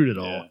subdued at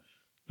all. Yeah.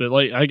 But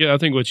like I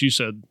think what you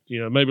said,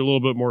 maybe a little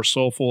bit more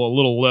soulful, a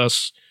little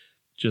less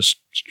just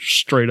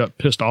straight up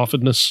pissed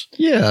offness.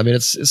 Yeah, I mean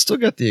it's still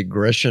got the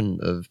aggression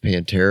of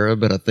Pantera,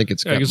 but I think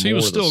it's Yeah, got because he more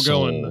was of the still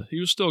soul. going. He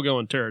was still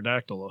going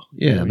pterodactyl.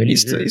 Yeah, I mean he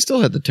you hear still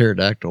had the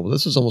pterodactyl, but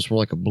this is almost more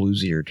like a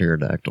bluesier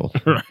pterodactyl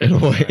Right. in a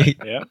way.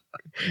 Yeah.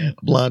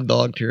 Blind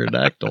dog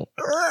pterodactyl.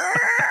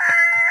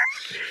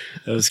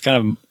 It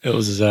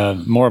was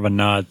more of a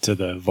nod to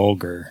the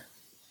vulgar.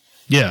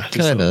 Yeah,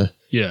 Kind of,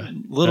 yeah. A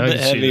little I bit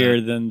can see heavier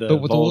that. than the but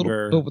with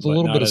vulgar, a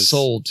little not bit of as-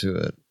 soul to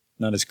it.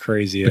 Not as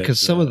crazy Because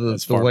as, some of the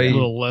as far way- A down.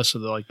 little less of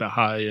the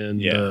high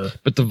end. Yeah.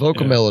 But the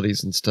vocal Yeah.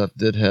 melodies and stuff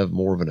did have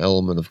more of an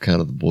element of kind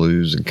of the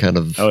blues and kind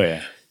of Oh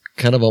yeah.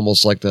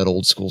 almost like that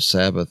old school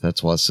Sabbath.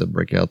 That's why I said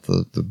break out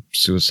the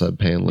suicide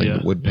paneling, Yeah,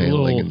 the wood a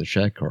paneling, little- and the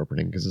shack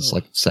carpeting because it's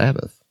like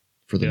Sabbath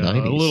for the Yeah,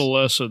 90s. a little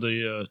less of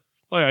the.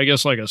 I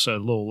guess, like I said, a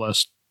little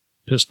less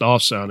pissed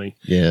off sounding.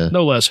 Yeah,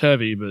 No less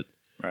heavy, but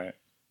Right.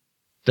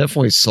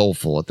 definitely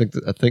soulful. I think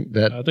that I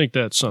think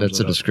that sums that's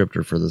a it up.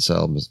 descriptor for this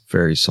album. Is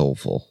very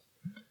soulful.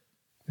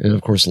 And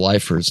of course,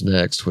 Lifers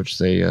next, which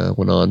they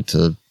went on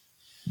to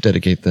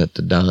dedicate that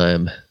to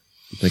Dime,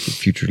 I think in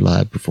future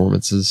live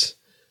performances.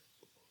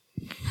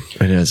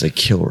 And it has a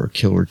killer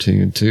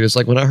tune too. It's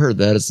like when I heard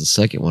that as the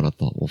second one, I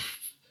thought, well,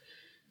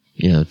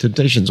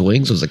 Temptation's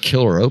Wings was a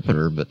killer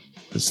opener, but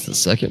this is the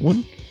second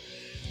one.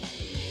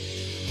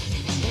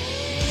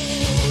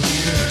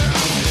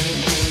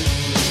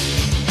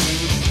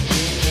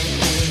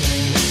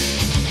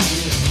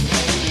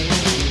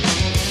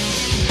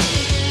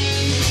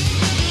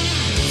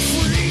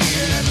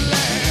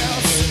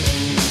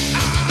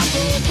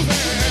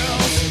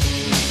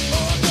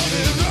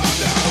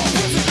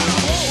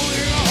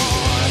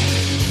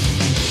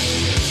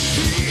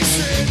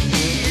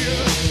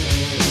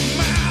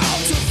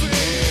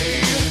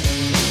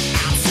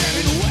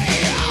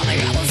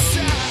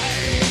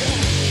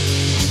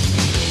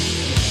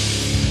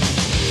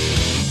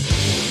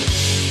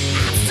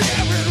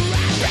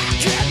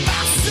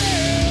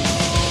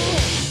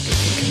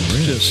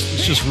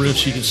 It's just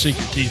riffs you can sink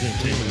your teeth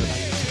into.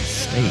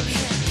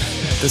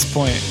 At this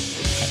point,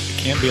 it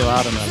can't be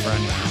loud enough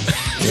right now.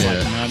 It's Yeah.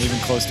 like not even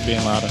close to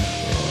being loud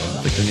enough.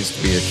 I think there needs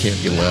to be a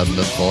Can't Be Loud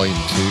Enough Volume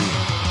 2.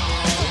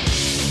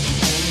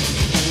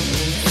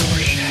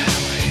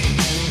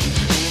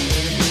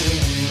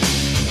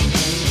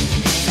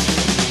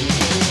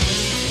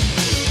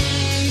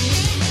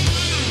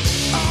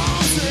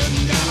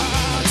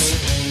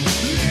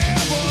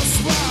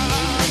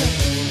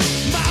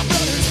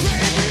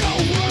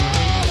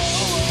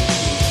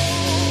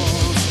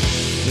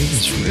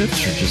 These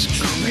riffs are just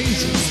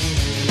crazy.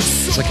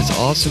 It's like as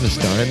awesome as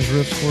Dime's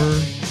riffs were,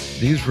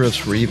 these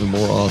riffs were even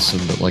more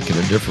awesome, but like in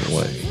a different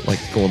way. Like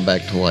going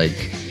back to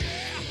like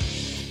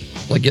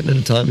getting in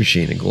a time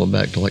machine and going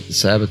back to like the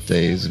Sabbath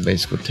days and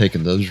basically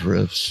taking those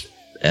riffs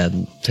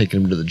and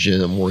taking them to the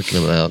gym,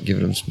 working them out,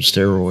 giving them some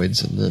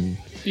steroids, and then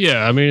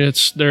Yeah, I mean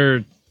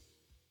they're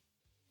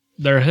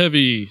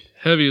heavy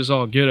as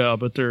all get out,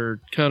 but they're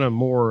kind of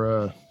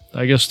more.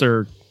 I guess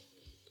they're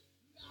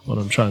what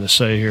I'm trying to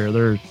say here.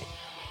 They're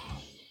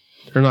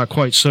not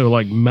quite so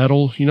like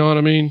metal. You know what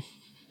I mean?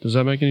 Does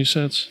that make any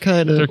sense?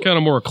 kind They're of kind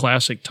of more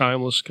classic,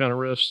 timeless kind of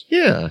riffs.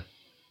 yeah,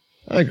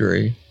 I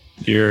agree.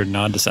 Your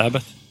nod to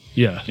Sabbath?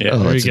 Yeah, Yeah. Oh,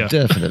 there it's you a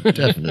go.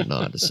 definite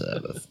nod to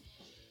Sabbath.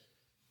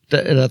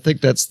 And I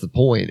think that's the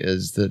point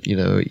is that,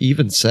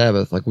 even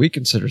Sabbath, like we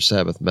consider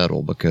Sabbath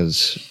metal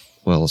because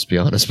Well, let's be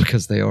honest,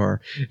 because they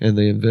are, and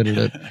they invented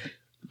it.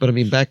 But I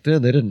mean, back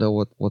then they didn't know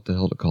what the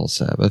hell to call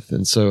Sabbath,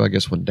 and so I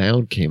guess when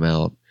Down came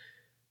out,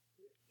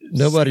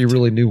 nobody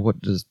really knew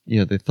what to.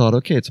 They thought,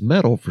 okay, it's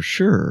metal for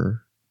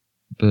sure,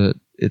 but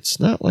it's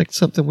not like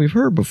something we've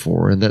heard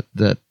before, and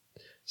that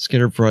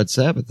Skinner Fried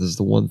Sabbath is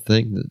the one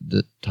thing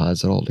that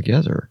ties it all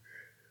together.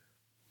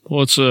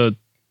 Well, it's like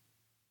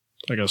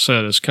I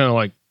said, it's kind of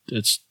like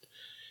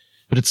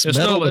But it's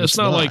metal, not. but It's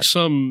not like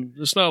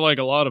It's not like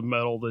a lot of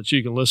metal that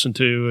you can listen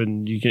to,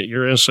 and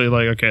you're instantly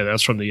like, okay,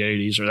 that's from the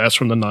 '80s, or that's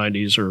from the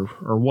 '90s, or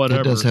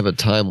whatever. It does have a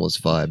timeless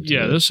vibe. To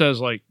yeah, it. this has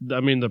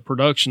the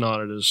production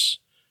on it is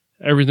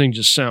everything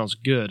just sounds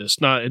good.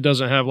 It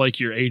doesn't have like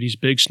your '80s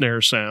big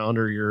snare sound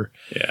or your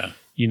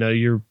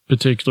your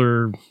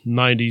particular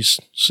 '90s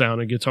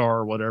sounding guitar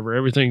or whatever.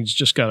 Everything's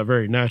just got a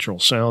very natural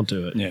sound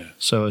to it. Yeah.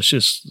 So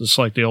it's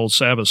like the old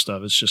Sabbath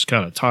stuff. It's just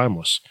kind of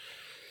timeless.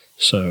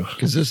 So,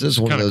 because this is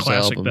one of those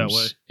classic albums. that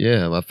way.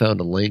 Yeah, I found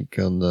a link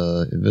on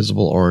the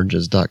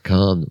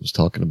InvisibleOranges.com that was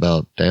talking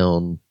about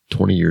Down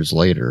 20 years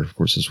later. Of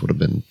course, this would have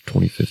been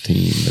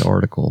 2015, the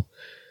article.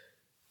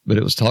 But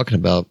it was talking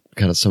about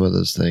kind of some of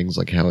those things,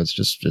 like how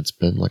it's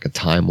been like a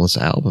timeless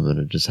album, and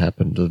it just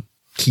happened to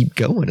keep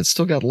going. It's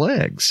still got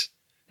legs.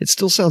 It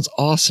still sounds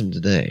awesome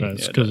today.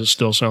 That's because it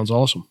still sounds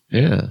awesome.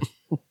 Yeah.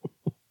 I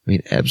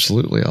mean,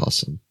 absolutely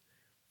awesome.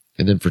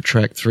 And then for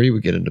track 3,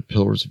 we get into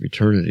Pillars of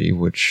Eternity,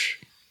 which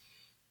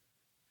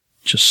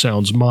Just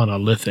sounds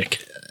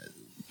monolithic.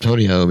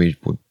 Tony Iommi,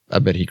 I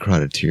bet he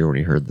cried a tear when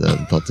he heard that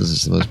and thought this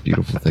is the most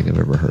beautiful thing I've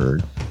ever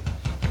heard.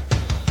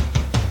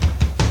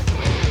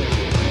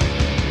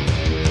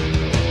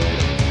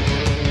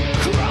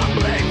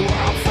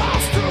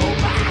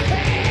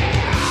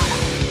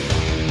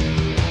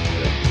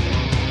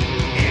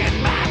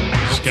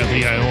 It's got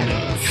the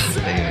Iommi.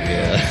 Damn,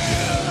 yeah.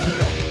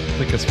 I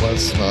think that's why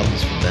it's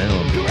synonymous for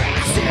Down.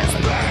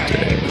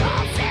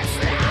 Damn.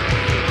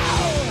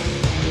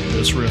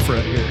 This riff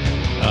right here.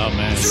 Oh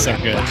man, it's so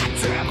good.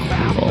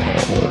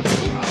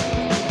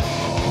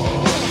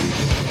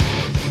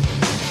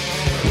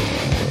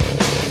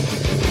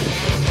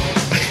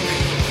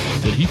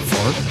 Did he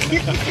fart?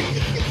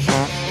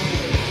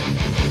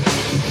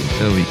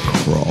 Oh, he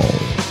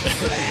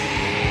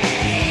crawled.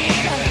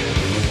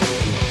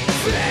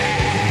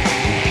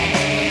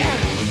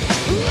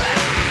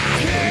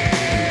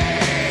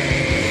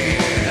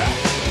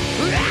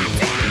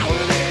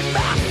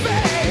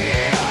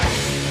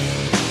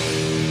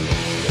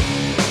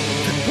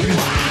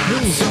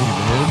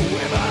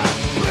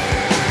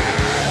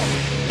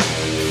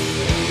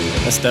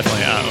 That's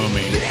definitely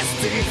Iommi.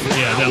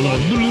 Yeah, that little.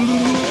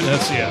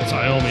 It's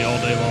Iommi all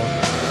day long.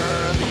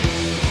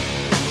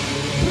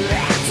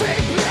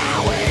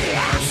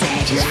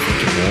 Just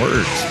fucking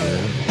words,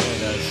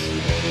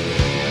 man.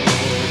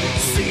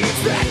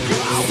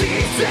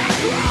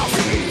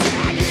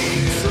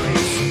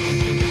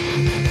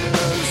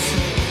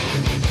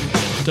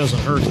 It doesn't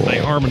hurt that they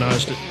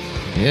harmonized it.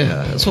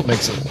 Yeah, that's what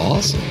makes it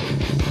awesome.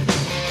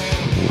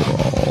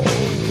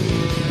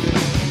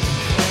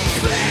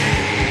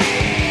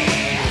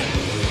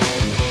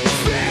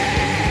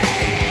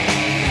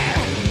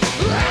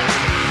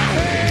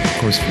 Of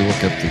course, if you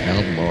look up the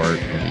album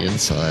art on the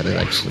inside, it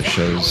actually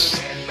shows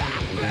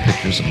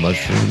pictures of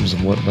mushrooms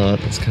and whatnot.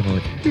 It's kind of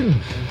like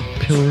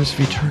Pillars of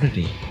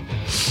Eternity.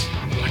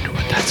 Wonder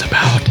what that's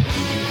about.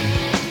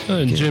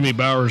 And Jimmy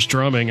Bower's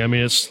drumming, I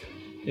mean,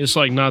 it's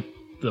like not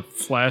the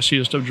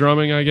flashiest of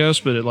drumming, I guess,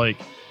 but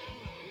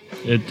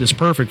it's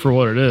perfect for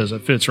what it is.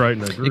 It fits right in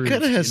the groove. It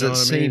kind of has that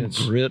same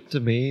It's- grit to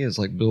me as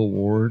like Bill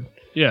Ward,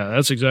 Yeah,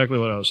 that's exactly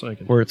what I was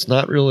thinking. where it's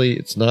not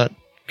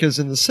because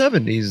in the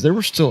 70s there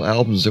were still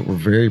albums that were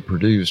very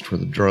produced, where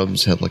the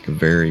drums had like a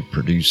very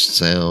produced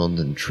sound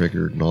and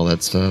triggered and all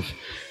that stuff.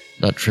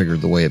 Not triggered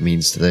the way it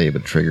means today,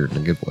 but triggered in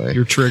a good way.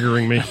 You're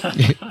triggering me.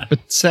 But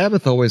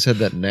Sabbath always had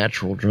that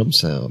natural drum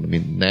sound. I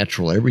mean,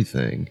 natural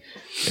everything.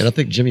 And I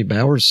think Jimmy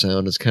Bower's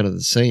sound is kind of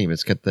the same.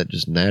 It's got that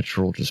just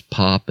natural, just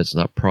pop. It's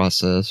not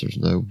processed. There's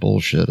no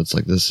bullshit. It's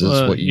like, this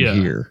is what you yeah.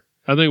 hear.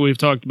 I think we've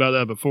talked about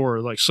that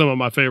before. Like some of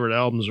my favorite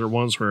albums are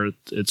ones where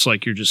it's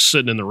like you're just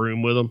sitting in the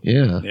room with them.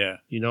 Yeah. Yeah.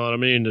 You know what I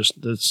mean?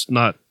 It's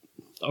not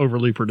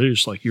overly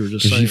produced, like you were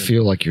just Because saying. you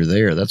feel like you're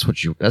there. That's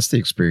the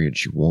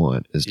experience you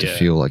want, is to Yeah.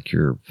 feel like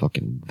you're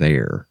fucking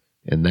there.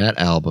 And that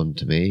album,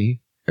 to me,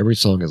 every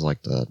song is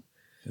like that.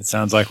 It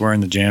sounds like we're in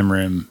the jam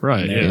room.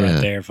 Right, And they're yeah.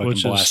 right there fucking Which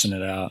is- blasting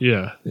it out.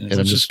 Yeah. And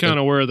It's just kind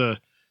of where the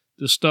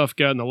stuff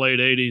got in the late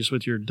 80s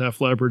with your Def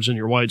Leppards and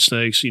your White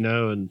Snakes, you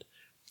know, and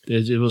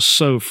it was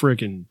so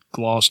freaking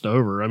glossed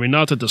over. I mean,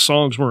 not that the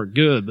songs weren't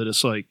good, but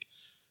it's like,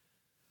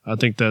 I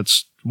think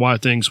that's why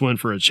things went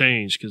for a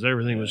change, because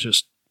everything was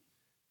just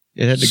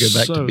it had to go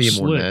back to so be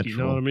more slick, natural. You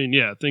know what I mean?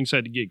 Yeah, things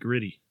had to get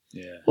gritty.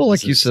 Yeah. Well, like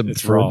It's- you said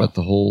it's before raw. about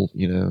the whole,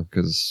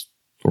 because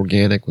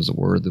organic was a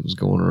word that was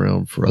going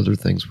around for other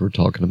things we were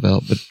talking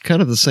about, but kind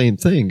of the same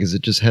thing, because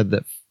it just had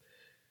that.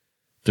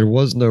 There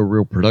was no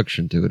real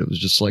production to it. It was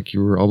just like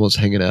you were almost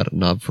hanging out at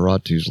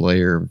Nosferatu's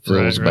lair, and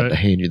Phil was about Right. to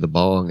hand you the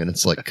bong, and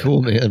it's like,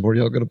 cool, man, what are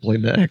y'all going to play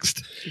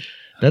next?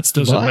 That's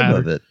the Doesn't vibe matter.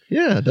 of it.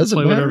 Yeah, it doesn't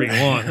Play matter. whatever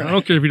you want. I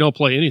don't care if you don't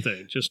play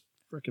anything. Just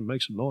freaking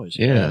make some noise.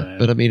 Yeah, man.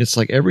 but I mean, it's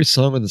like every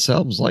song on this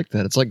album's like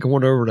that. It's like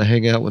going over to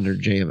hang out when they're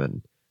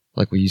jamming,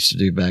 like we used to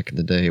do back in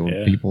the day when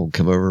Yeah. people would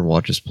come over and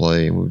watch us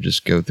play, and we would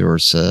just go through our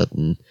set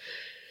and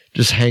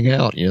just hang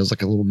out. You know, it's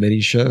like a little mini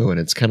show, and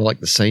it's kind of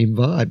like the same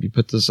vibe. You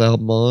put this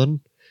album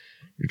on,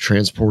 you're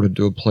transported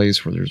to a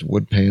place where there's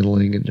wood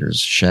paneling and there's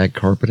shag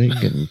carpeting,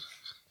 and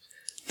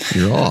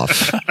you're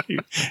off.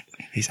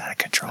 He's out of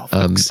control.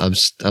 I'm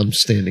Folks. I'm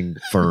standing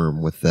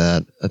firm with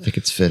that. I think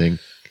it's fitting.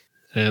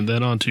 And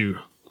then on to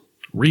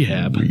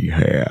Rehab.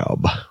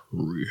 Rehab.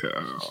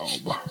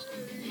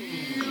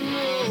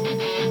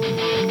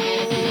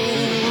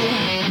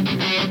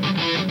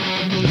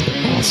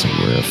 Awesome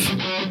riff.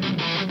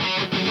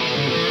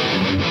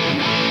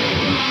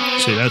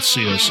 See, that's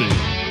COC.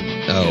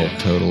 Oh, Yeah.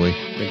 totally.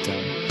 Big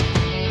time.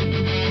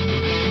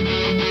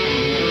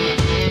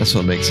 That's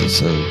what makes it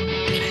so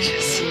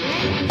delicious.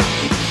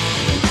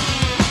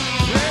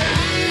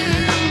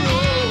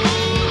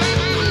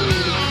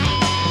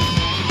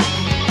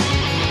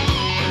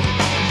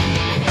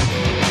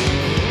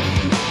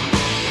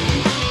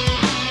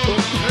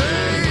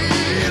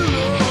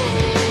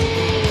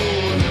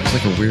 It's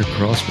like a weird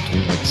cross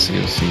between like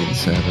COC and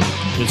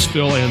Savage It's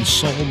Phil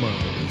Anselmo.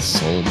 and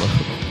Soul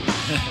Mode.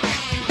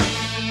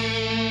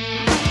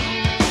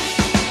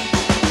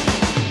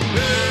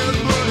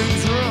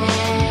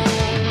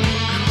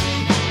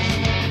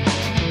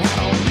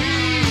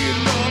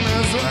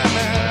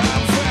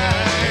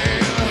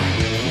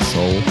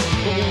 Soul.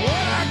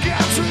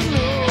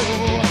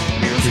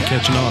 You're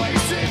catching on.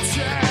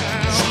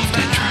 Soft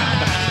intro.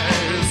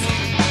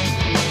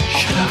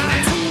 Shut up,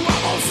 man.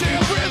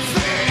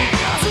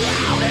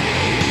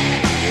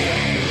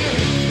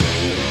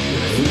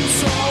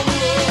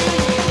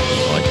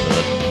 Like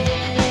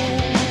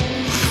that.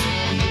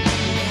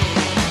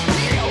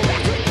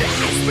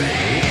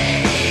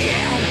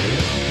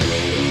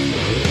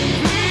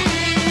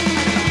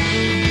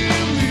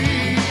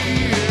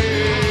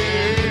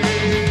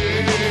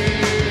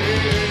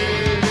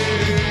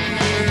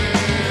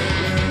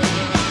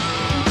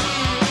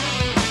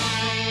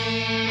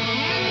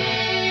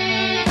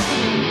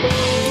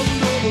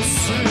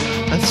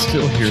 I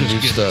still hear Just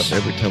new get stuff this.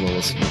 every time I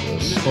listen to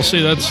this. Well,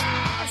 see, that's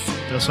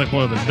like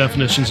one of the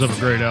definitions of a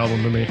great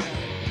album to me.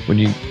 When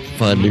you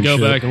find You new go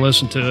shit, back and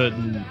listen to it,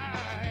 and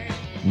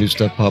new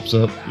stuff pops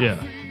up.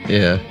 yeah.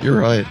 Yeah, you're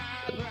right.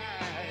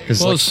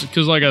 Because Well,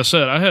 because like I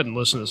said, I hadn't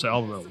listened to this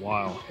album in a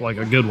while, like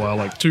a good while,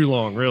 like too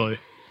long, really.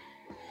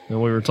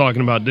 And we were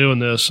talking about doing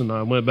this, and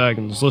I went back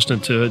and was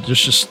listening to it.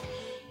 Just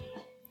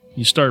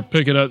you start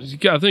picking up.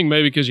 I think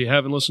maybe because you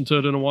haven't listened to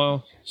it in a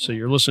while, so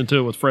you're listening to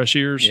it with fresh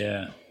ears.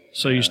 Yeah.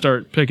 So you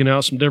start picking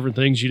out some different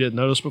things you didn't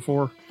notice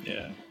before.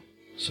 Yeah.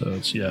 So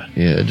it's yeah.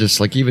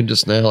 just like even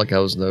just now, like I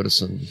was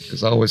noticing,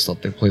 because I always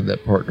thought they played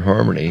that part in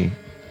harmony,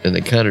 and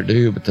they kind of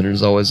do, but then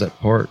there's always that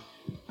part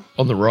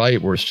on the right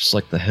where it's just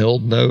like the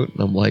held note, and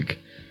I'm like,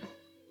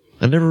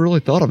 I never really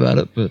thought about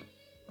it, but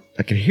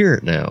I can hear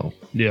it now.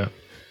 Yeah.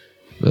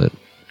 But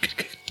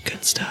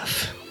good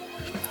stuff.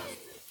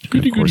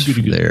 Goody, Of course, goody,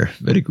 from goody. there,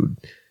 very good.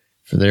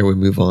 From there, we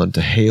move on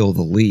to Hail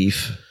the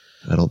Leaf.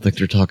 I don't think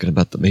they're talking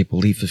about the maple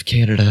leaf of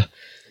Canada,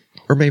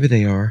 or maybe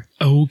they are.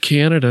 Oh,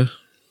 Canada.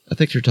 I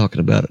think they're talking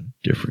about a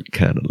different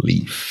kind of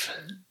leaf,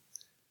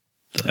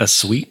 A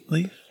sweet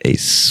leaf? a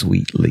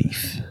sweet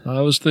leaf.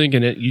 I was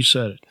thinking it. You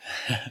said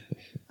it.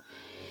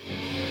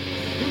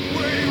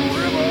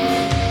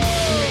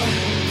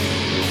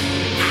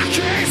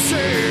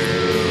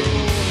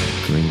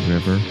 Green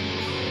River.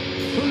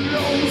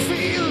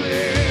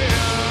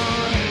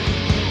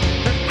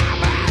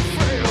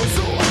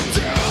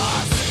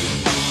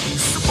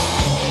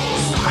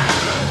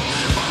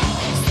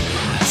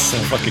 That's so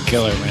fucking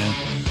killer,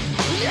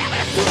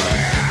 man.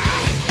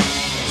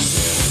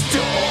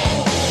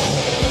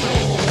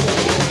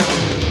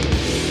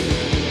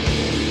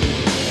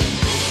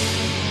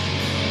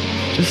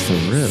 Just the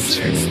riffs,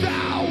 man.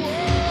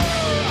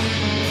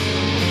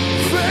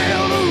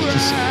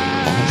 Just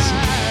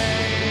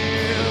awesome.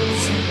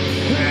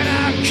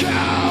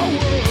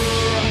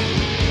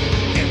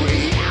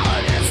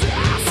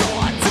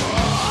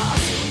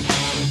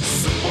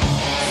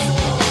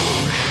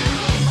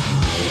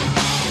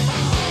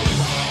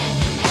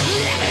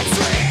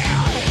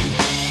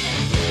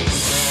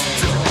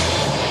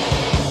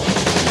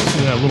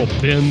 See that little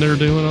bend they're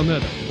doing on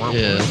that?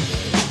 Yeah,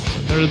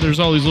 There's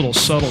all these little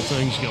subtle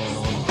things going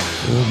on.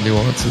 little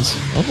nuances.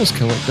 Almost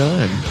kind of like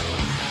Dime,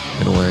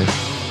 in a way.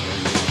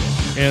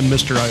 And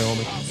Mr.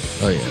 Iommi.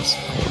 Oh, yes,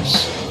 of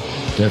course.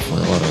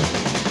 Definitely a lot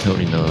of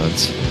Tony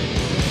nods.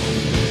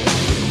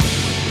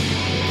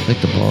 I think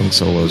the bong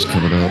solo's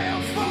coming up.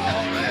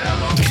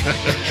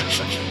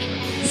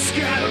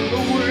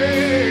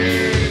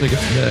 I think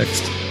it's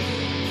next.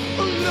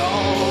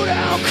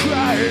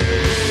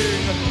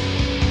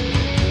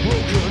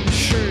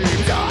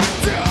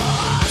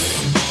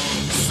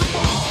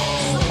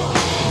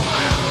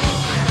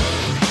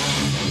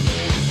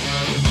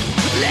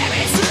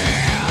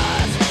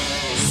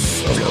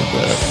 I love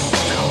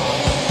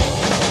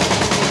that.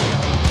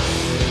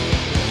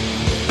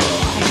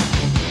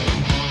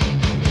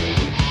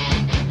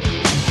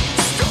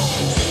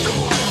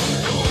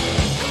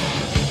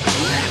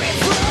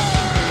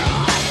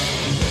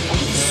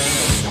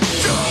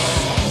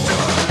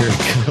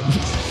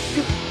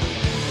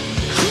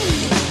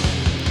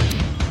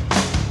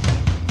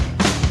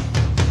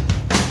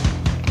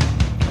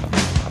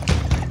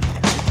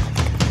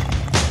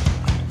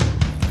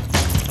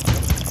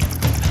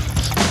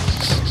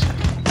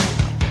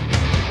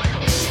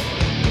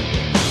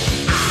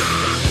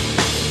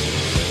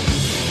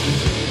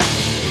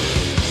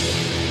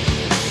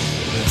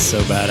 so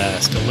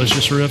badass.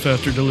 Delicious riff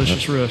after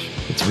delicious riff.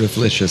 It's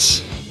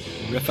rifflicious.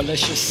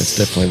 Riffalicious. It's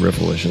definitely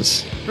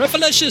rifflicious.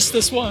 Riffalicious,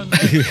 this one.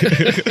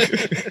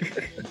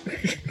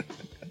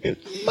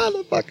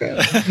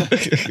 Motherfucker.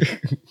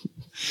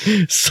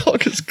 Song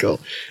is cool.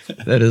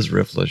 That is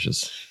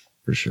rifflicious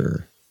for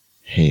sure.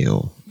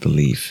 Hail the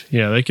leaf.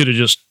 Yeah, they could have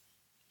just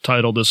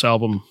titled this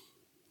album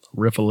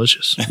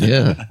Riffalicious.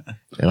 Yeah.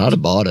 And I'd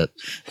have bought it.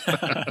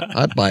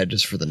 I'd buy it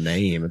just for the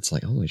name. It's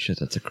like, holy shit,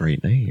 that's a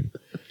great name.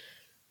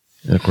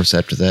 And of course,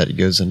 after that, it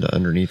goes into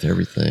Underneath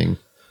Everything.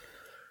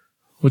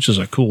 Which is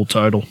a cool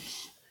title,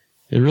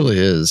 It really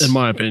is. in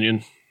my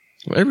opinion.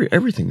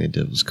 Everything they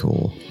did was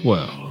cool.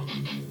 Well,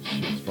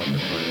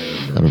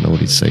 I don't know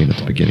what he's saying at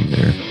the beginning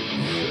there.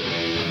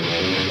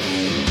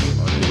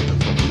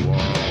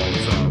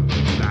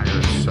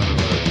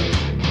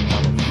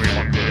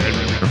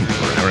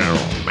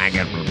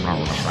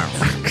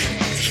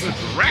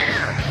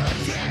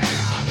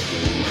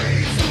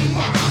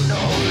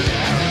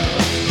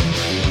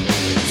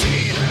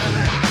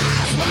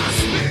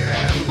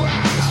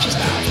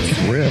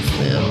 Riff,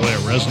 the man. way it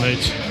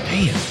resonates.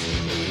 Damn.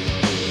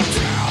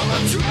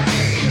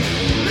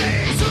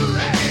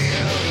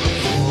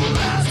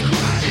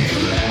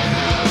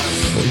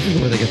 Well, even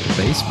the way they got the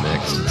bass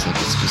mixed, it's like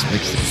it just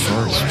makes the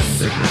guitars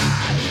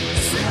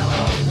bigger.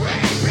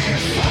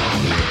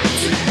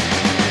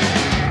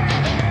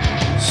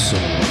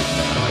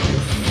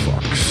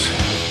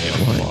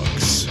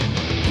 Fucks.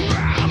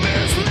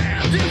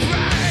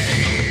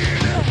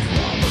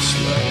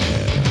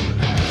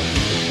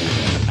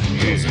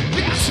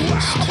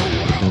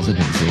 Does it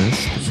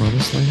exist, the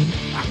Promised Land?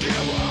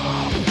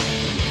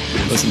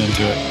 Listening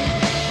to it.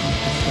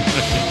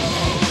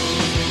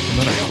 Isn't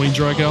that a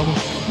Queensryche album?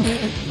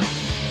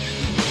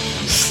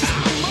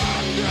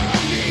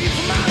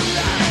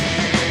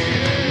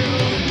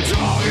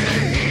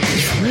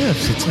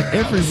 Riffs, it's like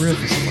every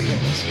riff is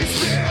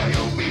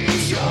fucking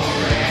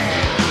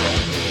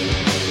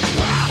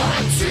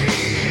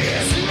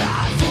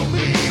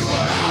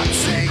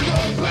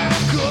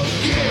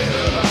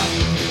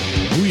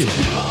Oh, yeah.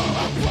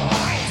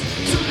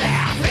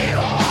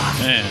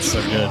 Man, it's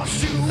so good.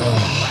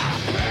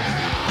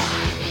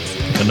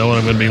 I know what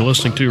I'm going to be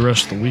listening to the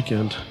rest of the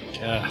weekend.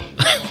 Yeah.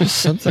 There's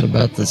something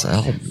about this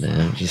album,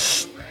 man.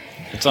 Just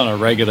It's on a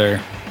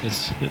regular.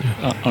 It's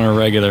on a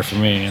regular for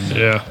me. And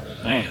Yeah.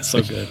 man, it's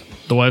so good.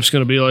 The wife's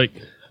going to be like,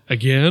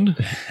 again?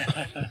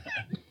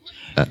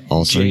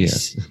 also, Jeez.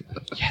 yes.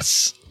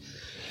 Yes.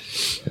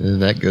 And then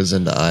that goes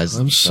into Eyes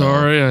of I'm the South.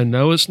 sorry. I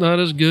know it's not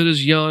as good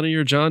as Yanni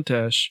or John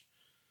Tesh.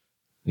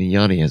 I mean,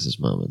 Yanni has his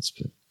moments,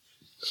 but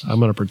I'm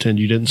going to pretend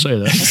you didn't say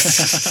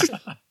that.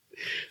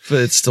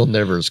 it's still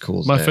never as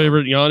cool as My now.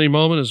 favorite Yanni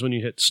moment is when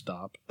you hit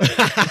stop.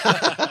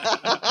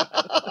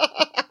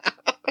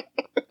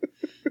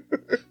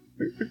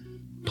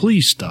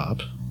 Please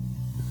stop.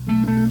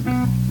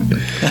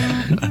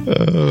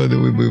 Oh, and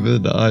then we move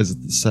into Eyes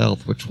of the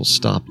South, which will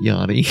stop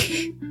Yanni.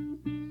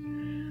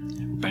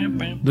 Bam,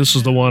 bam. This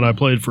is the one I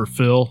played for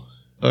Phil,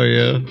 Oh,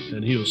 yeah.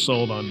 and he was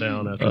sold on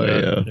down after Oh,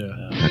 that.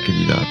 yeah. How can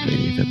you not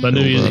be? That But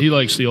I knew build up. he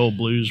likes the old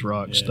blues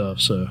rock stuff,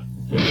 so.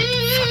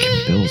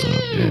 Fucking build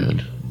up,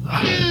 man.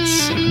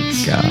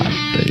 God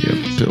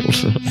damn,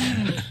 build up.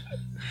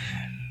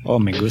 Oh,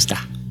 me gusta.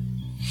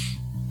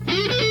 Bring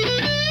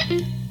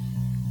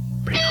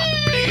on the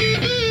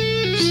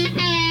blues.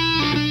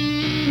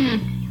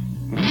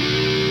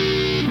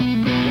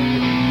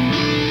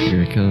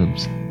 Here it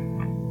comes.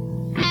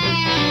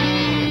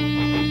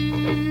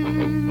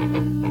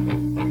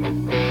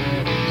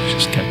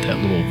 Just got that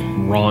little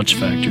raunch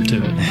factor to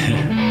it.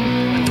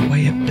 The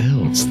way it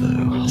builds, though.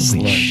 Holy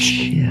Sludge.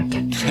 shit.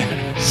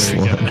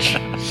 Sludge.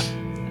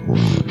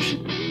 Raunch.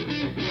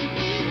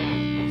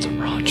 It's a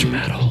raunch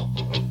metal.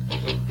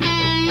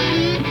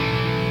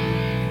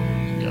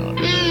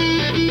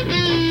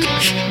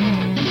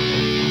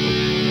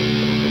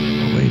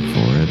 Wait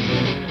for it.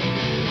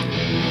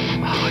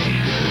 Oh,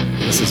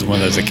 yeah. This is one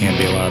of those that can't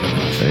be loud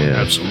enough. Yeah.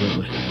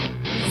 Absolutely.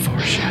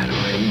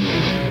 Foreshadowing.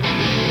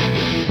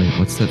 Wait,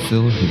 what's that,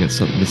 Phil? You got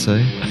something to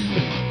say?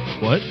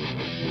 What?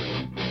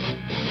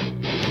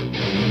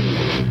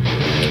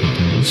 Can you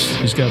tell us?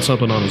 He's got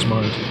something on his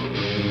mind.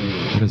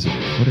 What is it?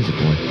 What is it,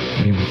 boy?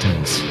 What do you want to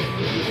tell us?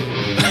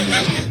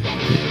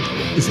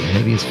 Is it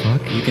heavy as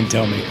fuck? You can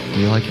tell me. Do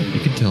you like it? You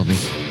can tell me.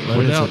 Let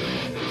What it is out.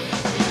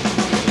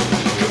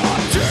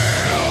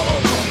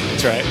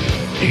 That's right.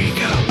 There you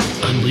go.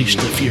 Unleash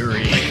the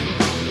fury.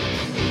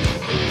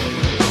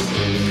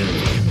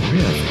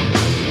 Riff.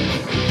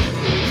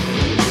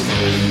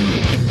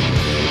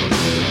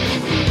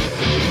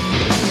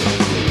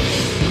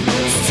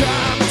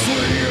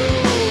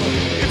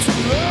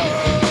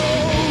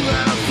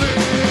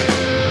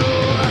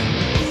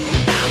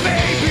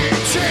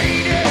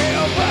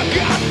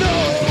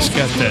 It's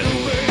got that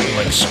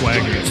like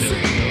swagger to it.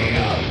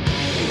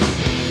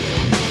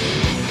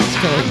 It's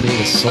kind of like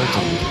being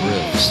assaulted with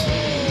riffs.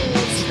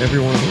 Every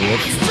one of the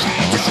riffs is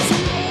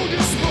awesome.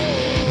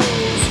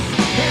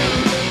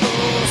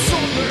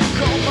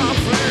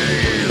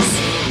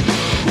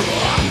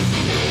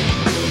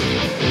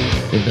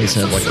 definitely does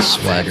have like a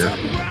swagger.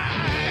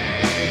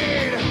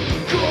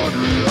 Good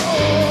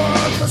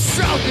Lord, the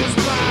South is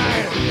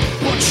mine,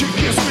 but she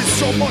gives me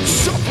so much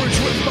suffrage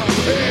with my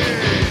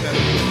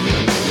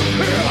pain.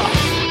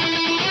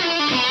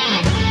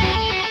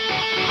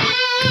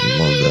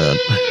 Love that.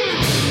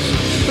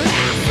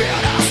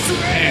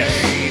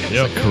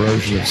 Yep.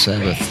 Corrosion of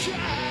Sabbath.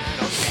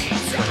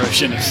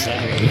 Corrosion of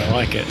Sabbath. I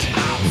like it.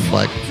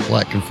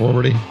 Black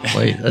conformity.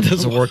 Wait, that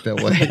doesn't work that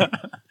way.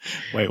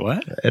 Wait,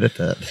 what? Edit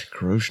that.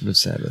 Corrosion of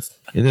Sabbath.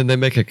 And then they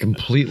make a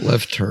complete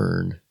left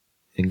turn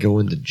and go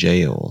into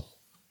Jail,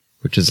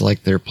 which is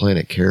like their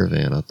Planet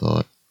Caravan, I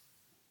thought.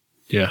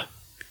 Yeah.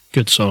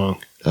 Good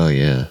song. Oh,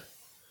 yeah.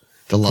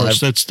 The Of live.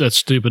 course, that's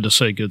stupid to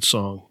say good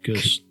song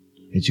because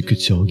It's a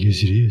good song.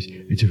 Yes, it is.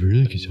 It's a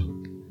really good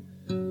song.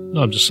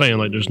 no, I'm just saying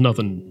like there's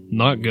nothing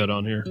not good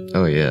on here.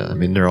 Oh, yeah. I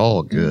mean, they're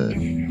all good.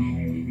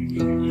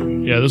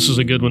 Yeah, this is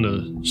a good one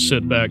to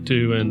sit back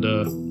to and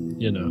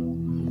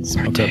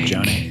Smoke up,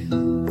 Johnny.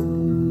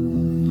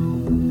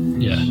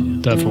 yeah,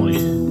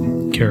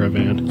 definitely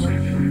Caravan.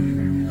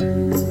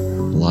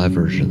 The live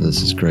version of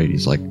this is great.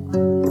 He's like,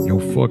 yo,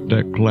 fuck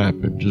that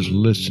clapping. Just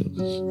listen.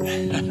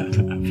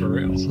 For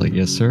real. It's like,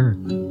 yes, sir.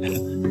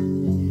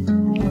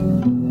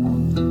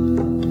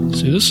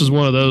 See, this is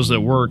one of those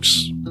that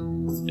works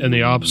in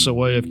the opposite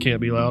way if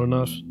Can't Be Loud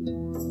Enough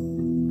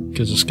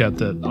because it's got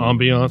that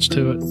ambiance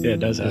to it. Yeah, it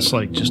does have It's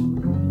like just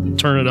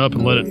turn it up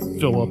and let it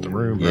fill up the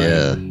room. Right?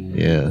 Yeah,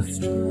 yeah.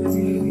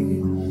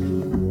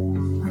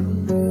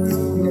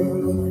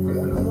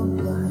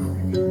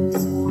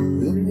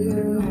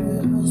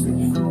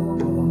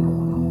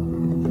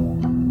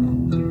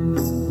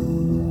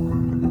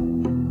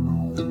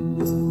 A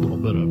little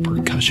bit of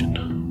percussion.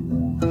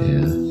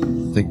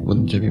 Yeah. I think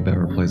when Jimmy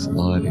Bauer plays it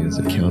live, he has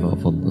a count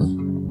off on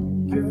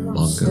the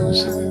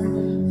bongos.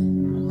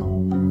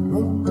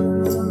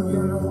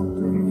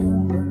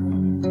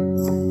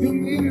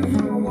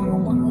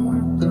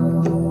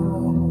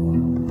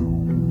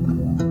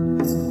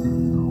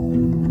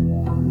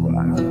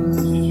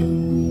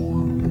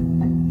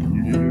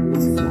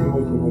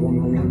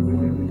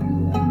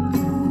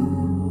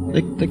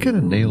 They kind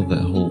of nailed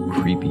that whole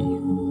creepy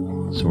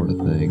sort of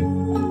thing.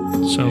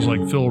 Sounds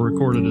like Phil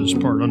recorded his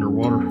part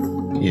underwater.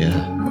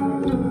 Yeah.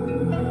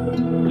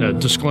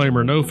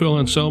 Disclaimer, no Phil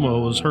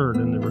Anselmo was heard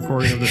in the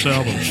recording of this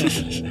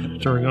album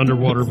during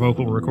underwater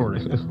vocal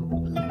recording.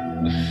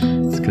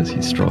 It's because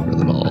he's stronger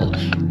than all.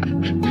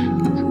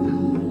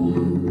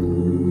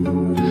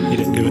 He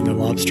didn't do it in the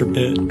lobster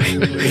pit.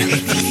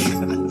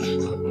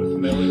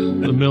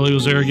 The Millie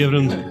was there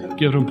giving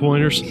him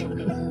pointers.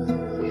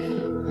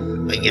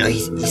 But, he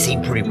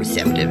seemed pretty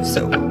receptive,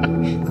 so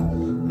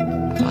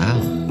Wow,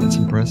 that's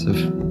impressive.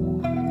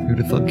 Who'd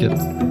have thunk it?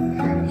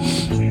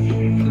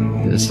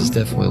 This is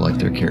definitely like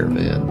their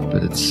Caravan,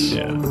 but it's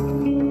Yeah,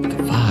 the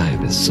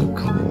vibe is so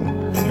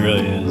cool. it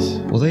really is.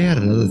 Well, they had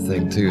another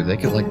thing too. They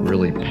could like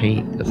really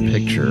paint a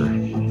picture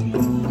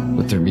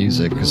with their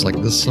music because like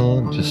this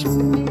song just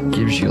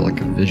gives you like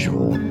a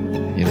visual,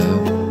 you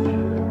know.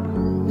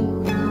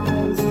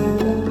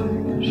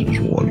 This is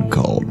one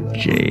called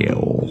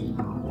Jail.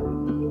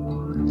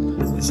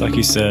 It's like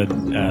you said,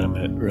 Adam.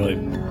 It really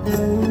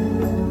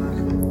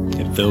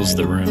fills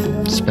the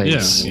room.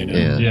 Space. Yeah,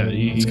 Yeah. Yeah,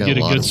 you It's got get a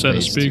lot good of set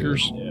of space to it.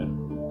 speakers, Yeah,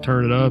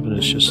 turn it up, and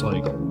it's just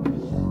like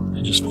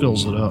it just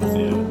fills it up.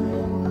 yeah.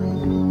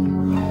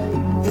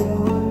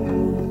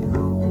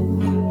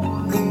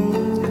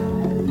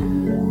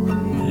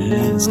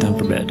 And it's time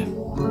for bed.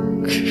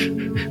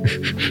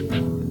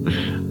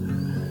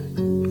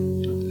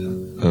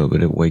 Oh,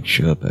 but it wakes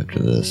you up after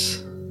this.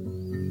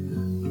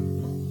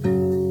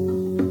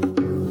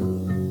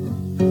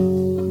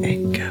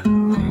 Echo.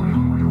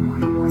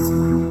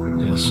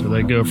 Yeah, so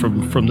they go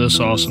from this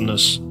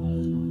awesomeness.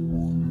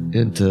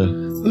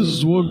 Into this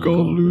is one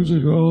called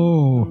losing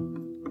all.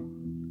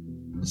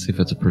 Let's see if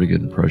that's a pretty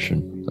good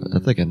impression. I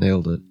think I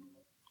nailed it.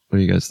 What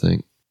do you guys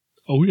think?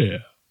 Oh yeah,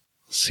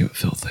 Let's see what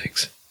Phil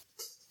thinks.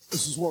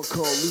 this is one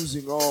called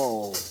Losing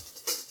All.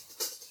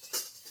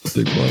 I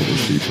think mine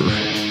was deeper.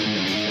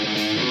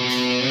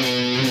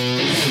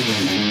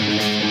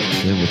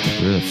 Then with the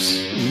riffs.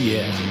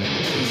 Yeah.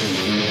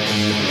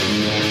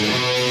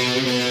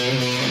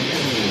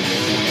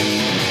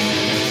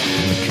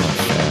 I'm gonna drop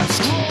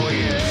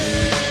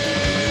fast.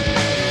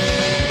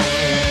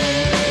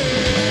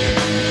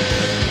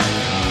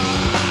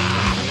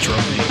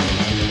 drumming.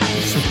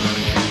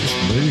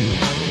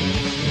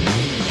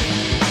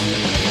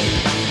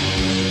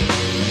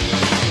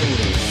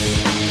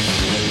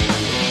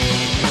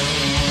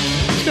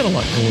 He's got a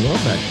lot going on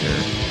back there.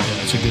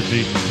 Yeah, it's a good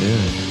beat.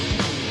 Yeah.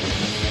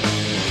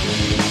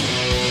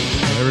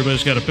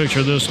 Everybody's got a picture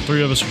of this. The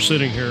three of us are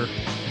sitting here,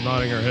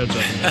 nodding our heads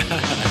up. And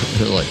down.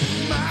 They're like,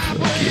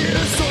 fuck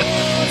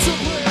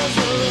yeah.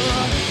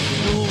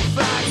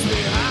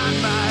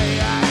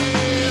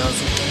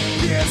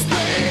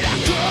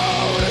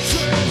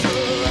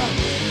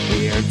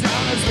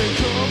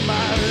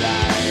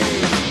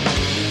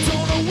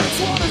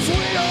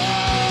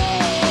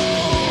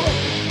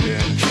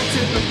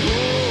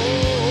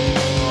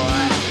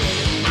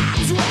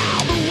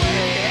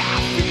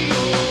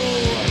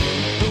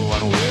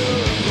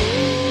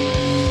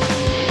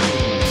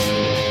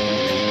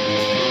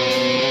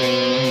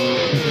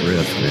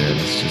 man.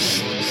 It's just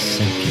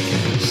so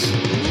kick-ass.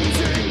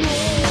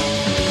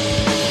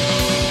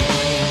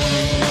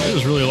 I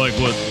just really like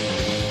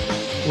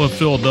what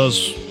Phil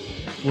does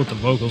with the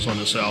vocals on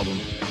this album.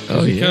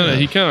 Oh, yeah.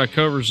 He kind of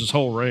covers his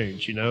whole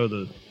range,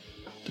 the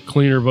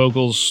cleaner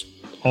vocals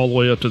all the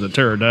way up to the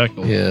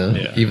pterodactyl.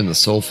 Yeah, even the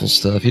soulful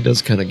stuff. He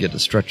does kind of get to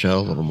stretch out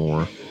a little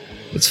more.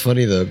 It's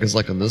funny though, because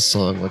like on this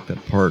song, like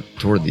that part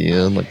toward the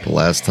end, like the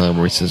last time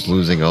where he says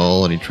losing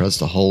all and he tries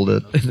to hold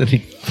it, and then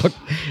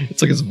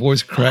it's like his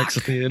voice cracks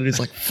at the end and he's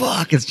like,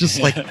 fuck. It's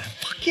just like,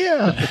 fuck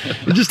yeah.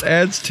 It just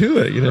adds to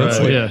it, Right, It's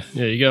like, yeah,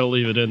 you got to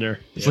leave it in there.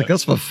 It's like,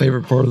 that's my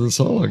favorite part of the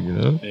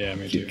song, Yeah,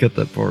 me too. Cut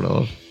that part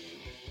off.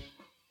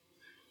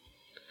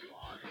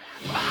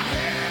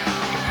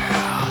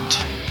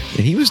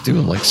 And he was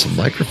doing like some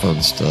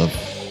microphone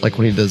stuff, like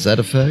when he does that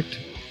effect.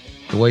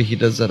 The way he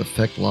does that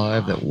effect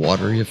live, that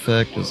watery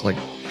effect, is like,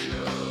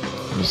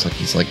 it's like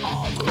he's like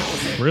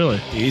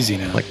Easy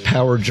now. like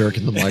power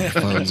jerking the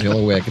microphone's the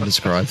only way I can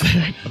describe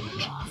that.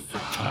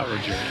 Power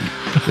jerk.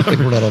 I think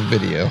we're not on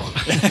video.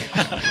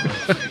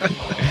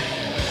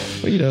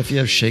 Well, if you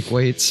have shake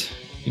weights,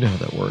 you know how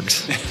that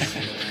works.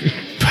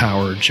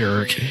 Power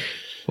jerk.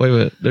 Wait a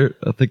minute, there.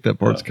 I think that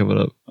part's coming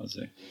up. Let's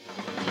see.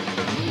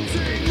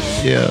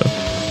 Yeah.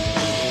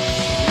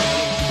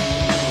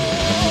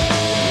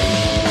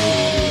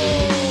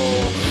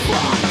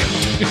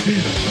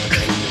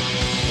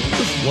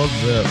 Just love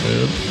that,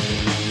 man.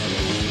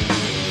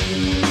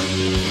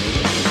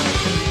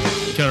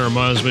 Kind of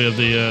reminds me of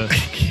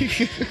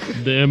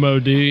the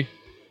MOD.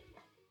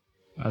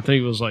 I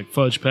think it was like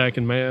Fudge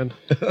Packing Man,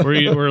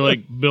 where like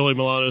Billy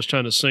Milano's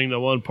trying to sing that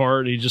one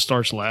part and he just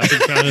starts laughing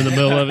kind of in the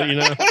middle of it,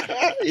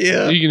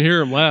 Yeah. You can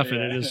hear him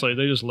laughing, and it's like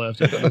they just left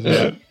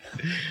it.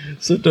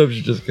 Sometimes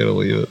you just gotta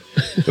leave it.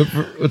 But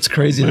it's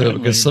crazy though,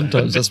 because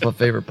sometimes that's my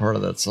favorite part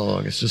of that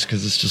song. It's just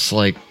because it's just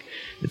like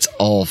it's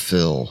all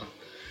Phil,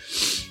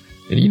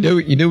 and you know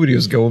what he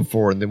was going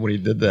for. And then when he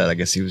did that, I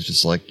guess he was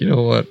just like, you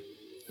know what,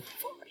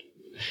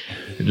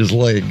 and just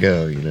let it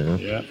go.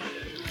 Yeah.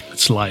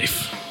 It's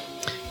life.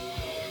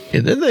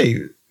 And then they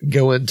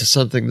go into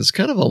something that's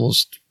kind of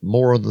almost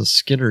more on the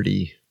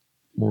Skinnerty,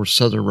 more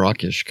southern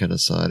rockish kind of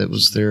side. It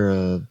was their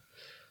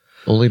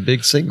only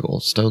big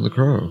single, Stone the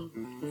Crow.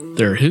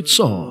 Their hit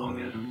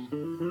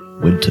song.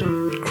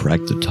 Winton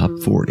cracked the top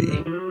 40.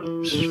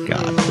 This is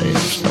goddamn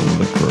Stone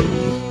the Crow.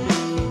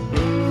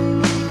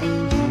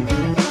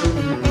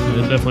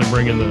 Yeah, definitely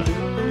bringing the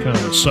kind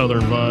of a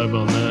southern vibe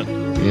on that.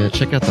 Yeah,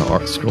 check out the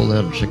art. Scroll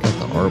down and check out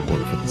the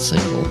artwork for the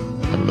single.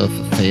 I don't know if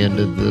a fan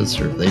did this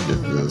or if they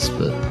did this,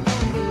 but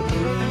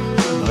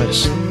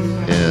Nice.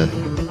 yeah.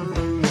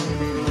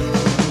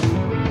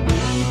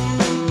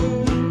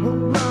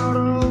 Out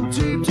of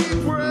deep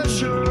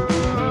depression,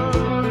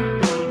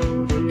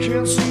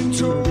 can't seem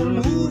to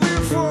move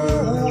it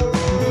forward.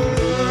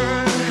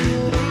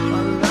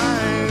 My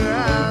life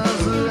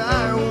has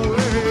lied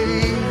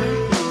away,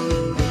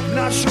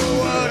 not sure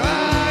what I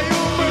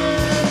am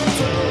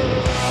into.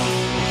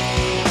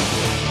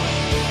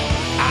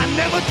 I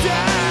never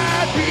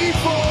died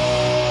before.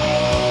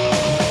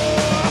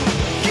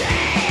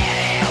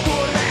 Yeah,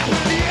 what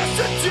happened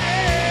yesterday?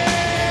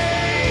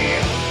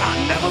 I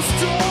never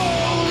stole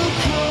a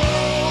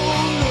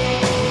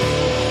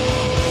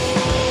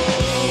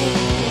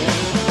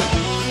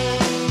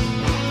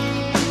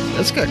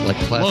That's got like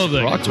Love classic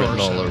that rock guitar written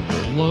all sound. over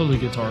it. Love the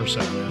guitar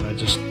sound, man.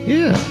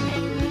 Yeah.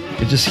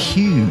 It's just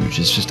huge.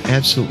 It's just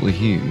absolutely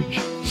huge.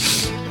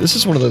 This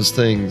is one of those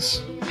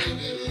things.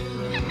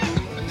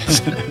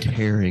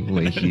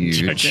 Tearingly huge.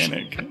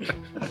 Gigantic.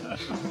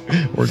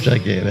 Or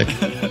gigantic.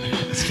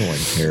 I still like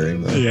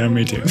tearing though. Yeah,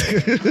 me too.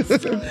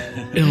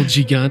 El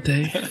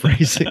Gigante.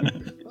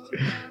 Phrasing.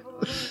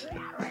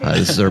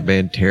 This is our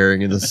band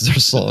Tearing, and this is our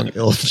song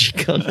El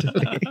Gigante.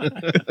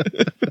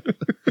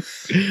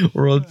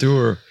 We're on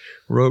tour.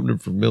 We're opening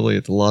for Millie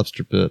at the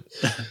Lobster Pit.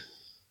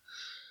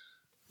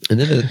 And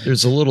then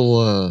there's a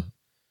little,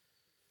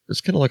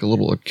 it's kind of like a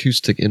little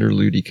acoustic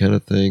interlude kind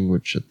of thing,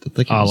 which I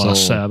think it A was la all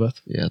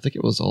Sabbath. Yeah, I think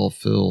it was all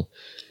Phil.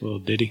 Little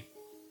ditty.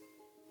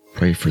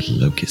 Pray for the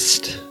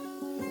Locust.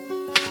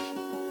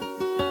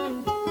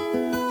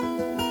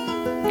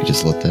 You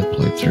just let that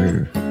play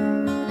through.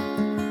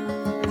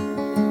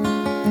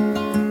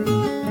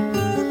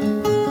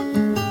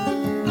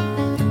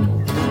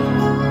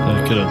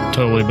 That could have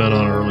totally been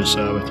on early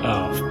Sabbath.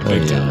 Oh, Oh,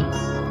 big yeah. time.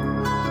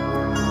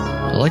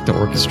 I like the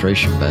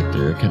orchestration back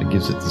there. It kind of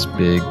gives it this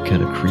big,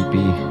 kind of creepy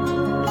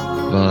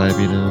vibe,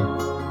 you know?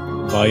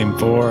 Volume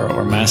 4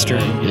 or Master.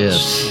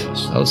 Yes.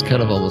 I was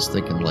kind of almost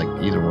thinking like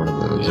either one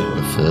of those it would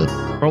have fit.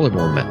 Probably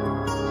more,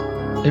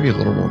 maybe a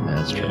little more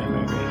master. Yeah,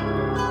 maybe.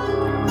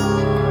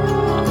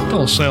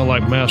 Don't sound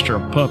like Master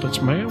of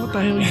Puppets, man. What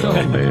the hell you Oh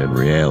talking about? man,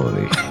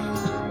 reality.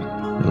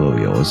 Hello,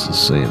 y'all. This is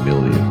Sam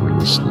Elliott. We're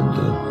listening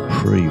to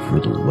Pray for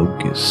the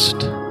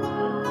Locust.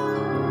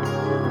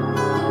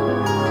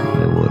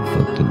 Yeah, what?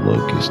 Fuck them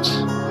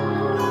locusts.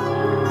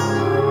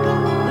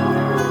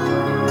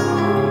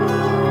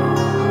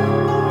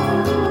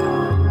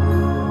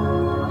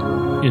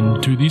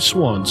 Into the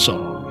Swan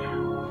Song.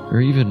 Or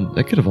even,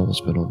 that could have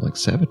almost been on like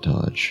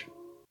Sabotage.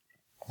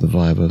 The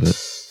vibe of it.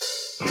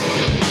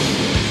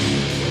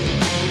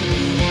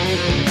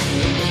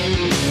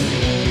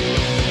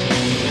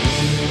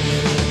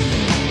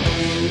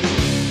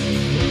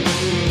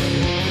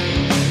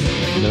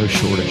 No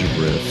shortage of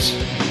riffs.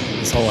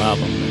 This whole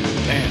album.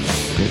 Damn.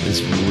 It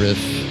is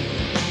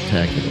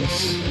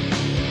riff-taculous.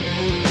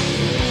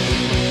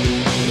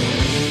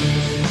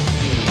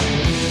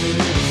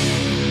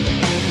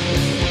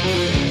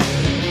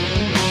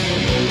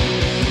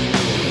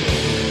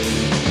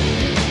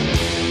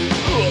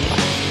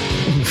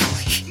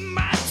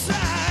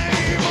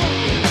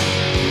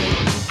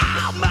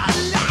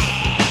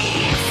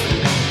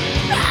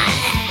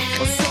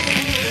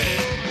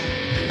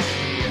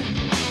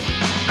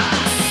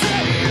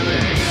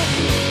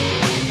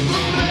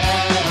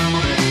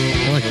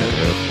 I like that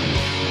riff.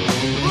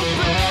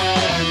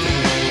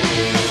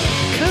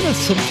 Kind of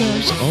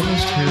sometimes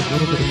almost hear a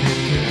little bit of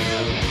Pantera.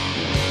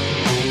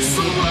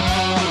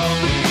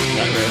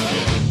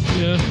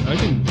 Yeah, I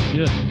can.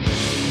 Yeah.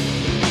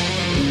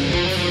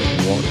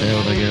 Walk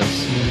Down, I guess.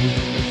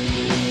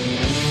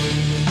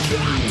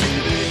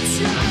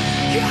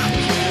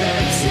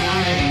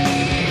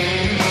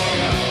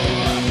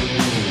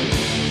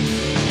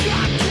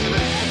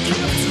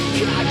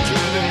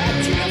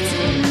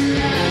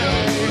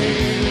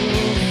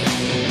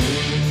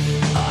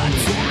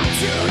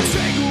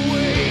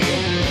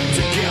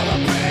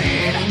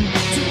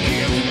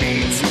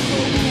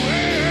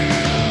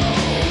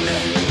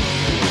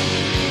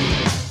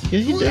 Yeah,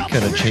 he did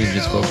kind of change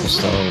his vocal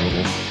style a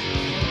little.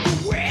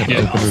 Kind of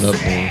Yeah. open it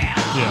up more.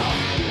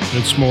 Yeah.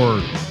 It's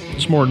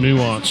more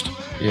nuanced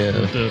Yeah,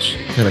 with this.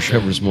 kind of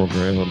covers more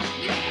ground.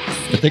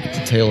 I think at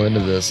the tail end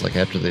of this, like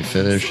after they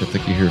finish, I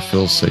think you hear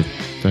Phil say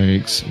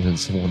thanks, and then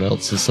someone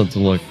else says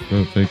something like,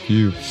 oh, thank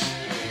you.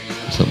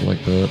 Or something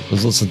like that. I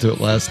was listening to it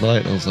last night,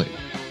 and I was like,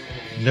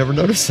 never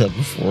noticed that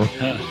before.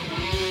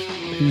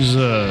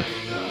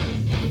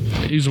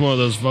 He's one of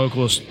those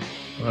vocalists.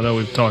 I know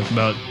we've talked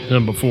about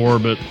him before,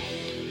 but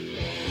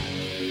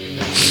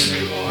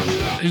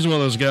he's one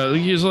of those guys.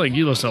 He's like,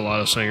 you listen to a lot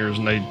of singers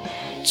and they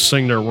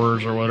sing their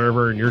words or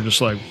whatever, and you're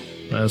just like,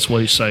 that's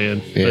what he's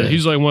saying. Yeah. But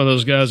he's like one of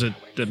those guys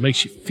that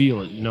makes you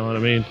feel it. You know what I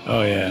mean?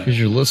 Oh, yeah. Because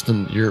you're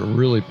listening, you're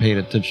really paying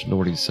attention to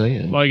what he's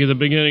saying. Like at the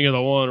beginning of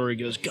the one where he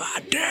goes,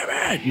 God damn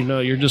it! You know,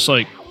 you're just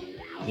like,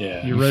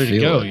 Yeah. you're ready to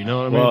feel go. it. You know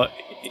what I mean? Well,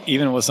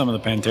 even with some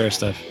of the Pantera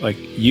stuff, like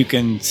you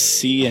can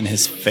see in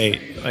his face,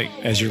 like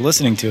as you're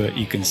listening to it,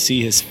 you can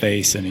see his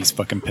face and he's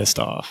fucking pissed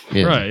off.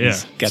 Yeah. Right, yeah.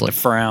 He's got It's the like-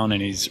 frown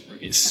and he's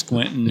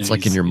squinting. It's and like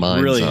in he's your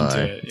mind's really eye.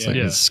 into it. It's Yeah. like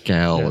Yeah. his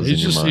scowl Yeah, is he's in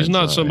your mind's he's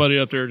not eye. somebody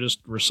up there just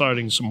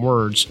reciting some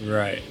words.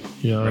 Right.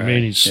 You know what I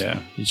Right, mean? yeah.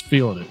 He's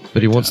feeling it.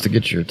 But he wants to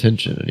get your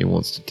attention, and he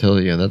wants to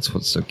tell you, and that's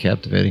what's so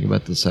captivating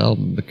about this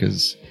album,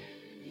 because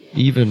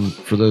even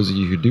for those of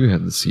you who do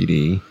have the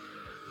CD,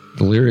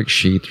 the lyric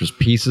sheet, there's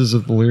pieces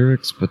of the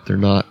lyrics, but they're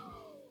not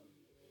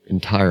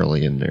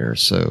entirely in there,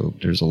 so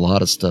there's a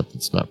lot of stuff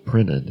that's not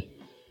printed.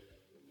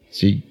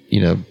 So,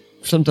 you know,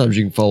 sometimes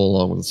you can follow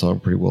along with the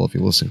song pretty well if you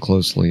listen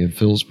closely, and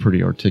Phil's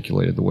pretty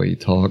articulated the way he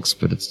talks,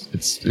 but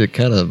it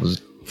kind of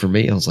was, for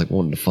me, I was like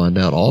wanting to find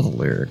out all the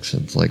lyrics,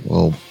 and it's like,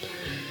 well,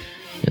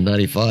 in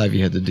 95,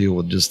 you had to deal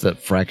with just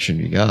that fraction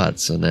you got.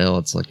 So now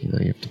it's like, you know,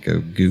 you have to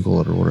go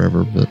Google it or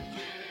whatever. But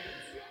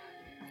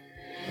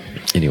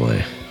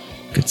anyway,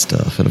 good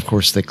stuff. And of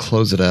course, they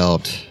close it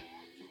out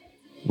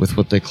with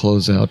what they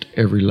close out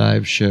every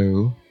live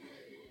show.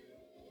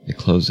 They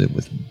close it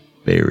with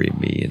Bury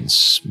Me in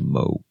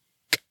Smoke.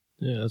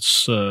 Yeah,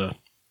 it's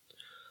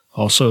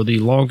also the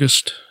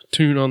longest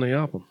tune on the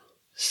album.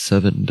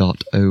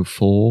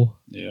 7.04,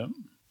 Yeah.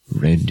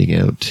 rounding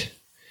out.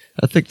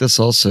 I think this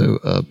also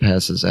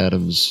passes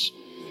Adam's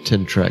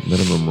 10-track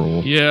minimum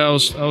rule. Yeah, I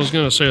was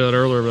going to say that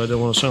earlier, but I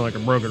didn't want to sound like a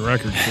broken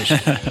record. 'Cause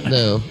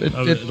No, the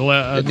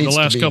it needs to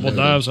last be couple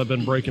noted. dives, I've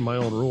been breaking my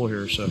own rule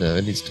here. So No,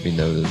 it needs to be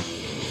noted.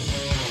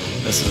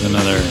 This is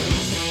another.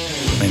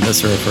 I mean,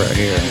 this riff right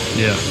here.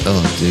 yeah,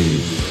 Oh,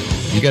 dude.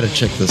 You got to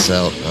check this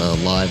out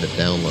live at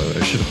Download.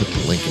 I should have put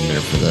the link in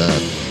there for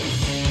that.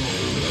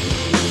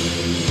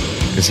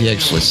 Because he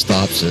actually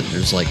stops it.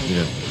 There's like,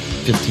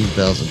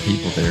 15,000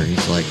 people there.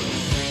 He's like,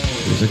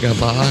 I got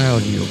my eye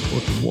on you. I'm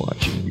fucking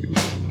watching you.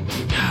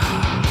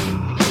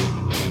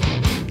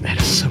 That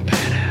is so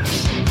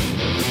badass.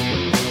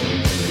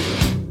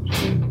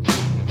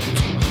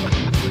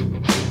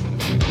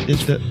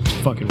 Is that it's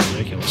fucking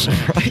ridiculous.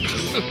 right?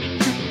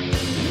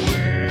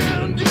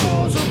 When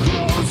doors are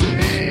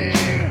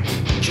closing,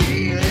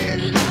 key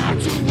is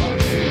locked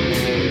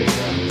away.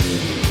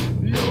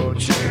 No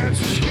chance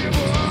is given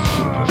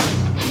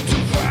to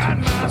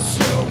find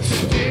myself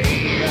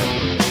today.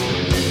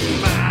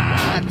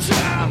 My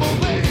time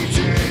of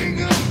aging,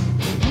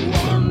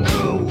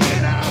 wonder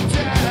when I'll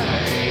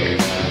die.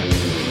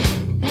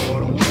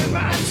 But when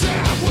my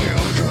time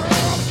will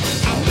come,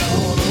 I'll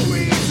know the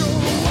reason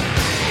why.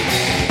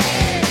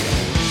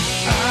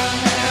 I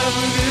have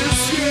an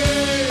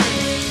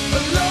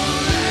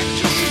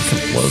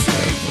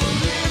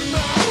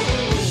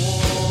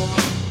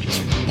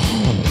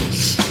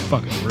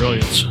fucking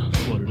brilliance.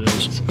 That's what it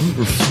is.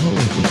 Overflowing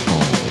with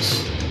balls.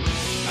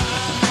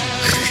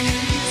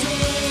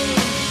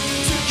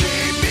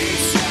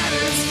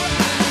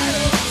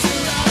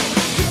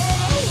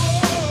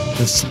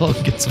 The song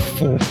gets a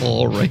 4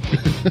 ball rating.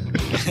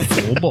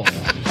 Full ball.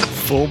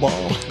 Full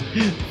ball.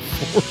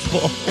 4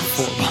 ball.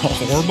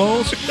 4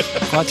 balls.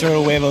 4 balls?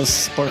 4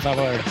 huevos, por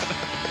favor.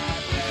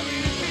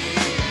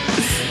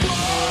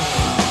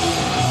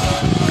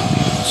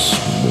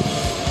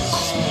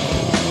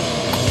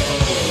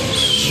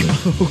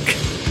 Smoke.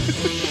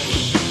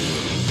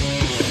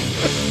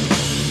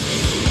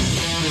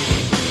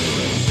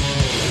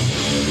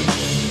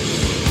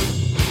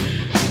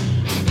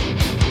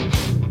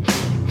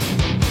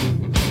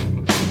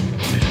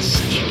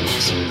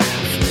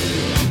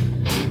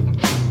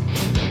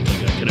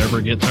 Think I could ever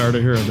get tired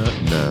of hearing that.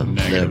 No,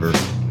 Negative. never.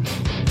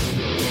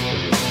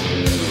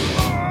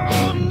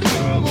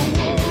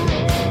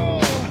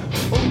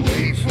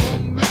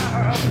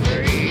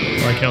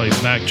 I like how he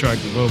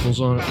backtracked the vocals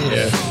on it.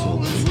 Yeah.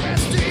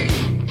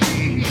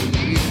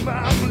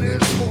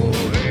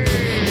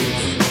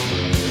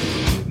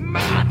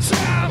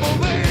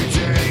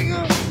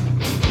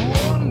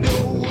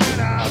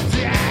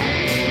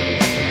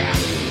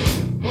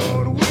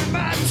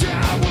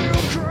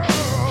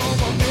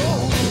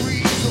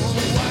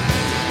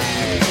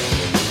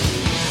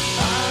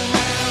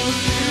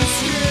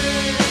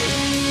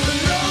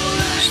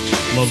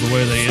 Love the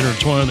way they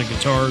intertwine the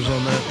guitars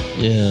on that.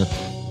 Yeah.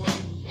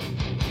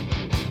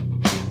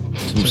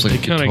 It's almost So like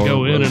they a kind of guitar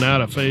go in riff. and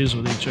out of phase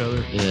with each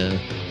other. Yeah.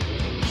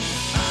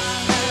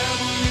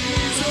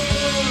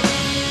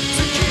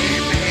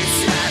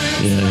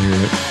 Yeah, I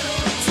hear it.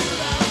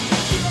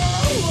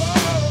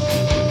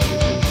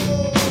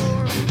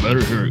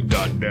 Better hear it,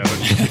 goddammit.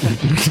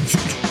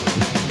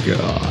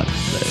 God.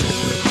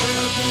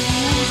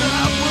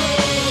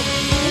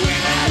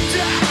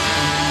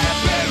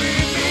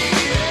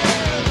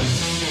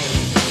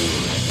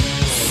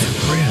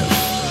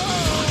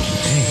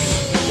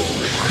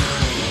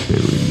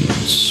 Bury me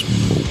in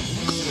smoke.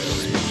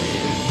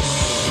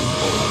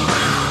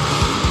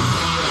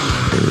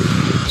 Bury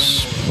me in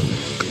smoke.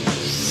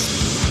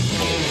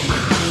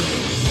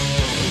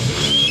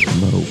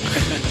 Smoke.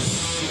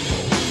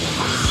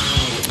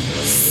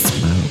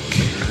 Smoke.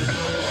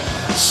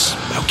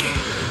 Smoke.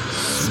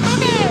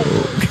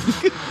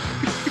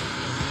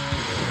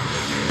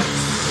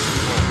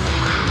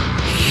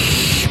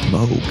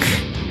 Smoke.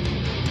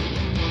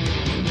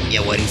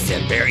 Yeah, what he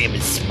said. Bury him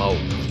in smoke.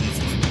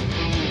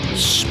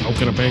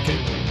 Smoking a pancake?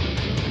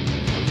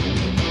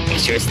 Make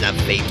sure it's not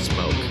vape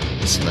smoke.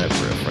 Listen to that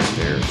riff right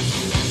there.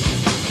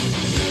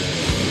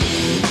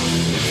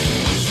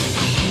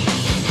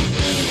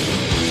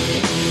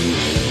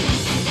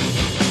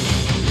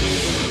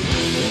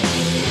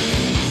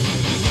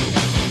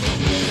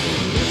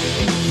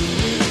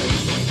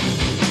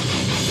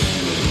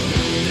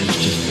 It's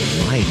just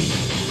mighty.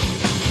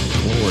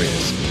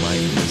 Glorious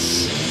lightness.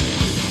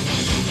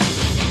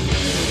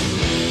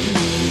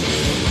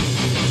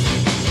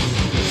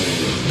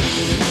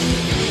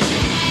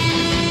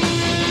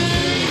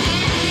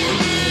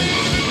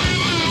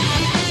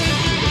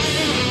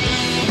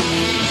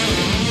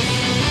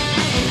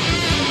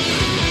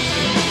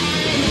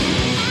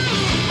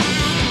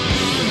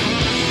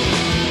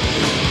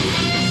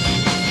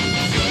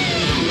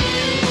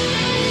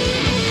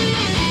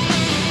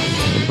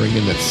 Bring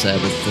in that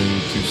Sabbath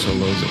thing, 2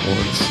 solos at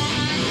once.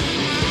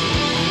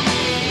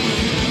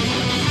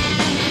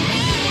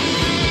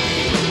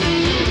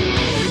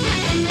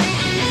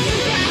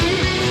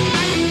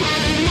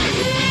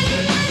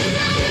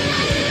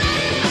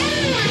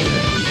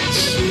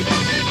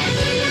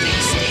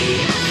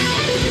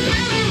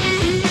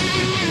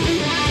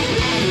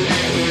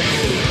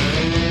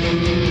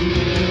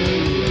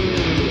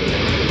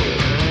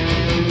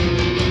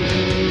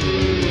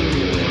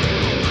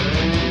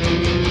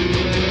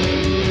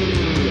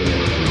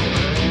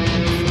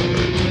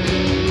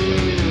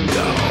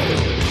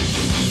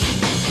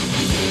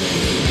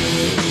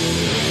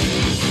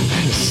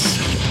 That is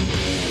such a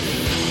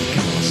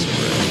fucking awesome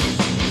riff.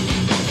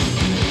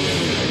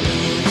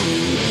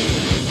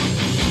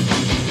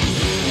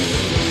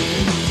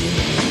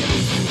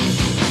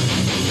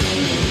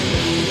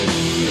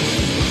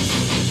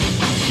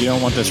 You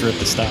don't want this riff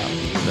to stop.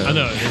 No. I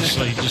know. Just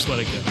let it go. Just let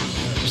it go.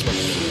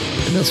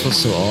 And that's what's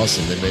so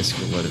awesome. They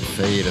basically let it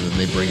fade and then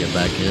they bring it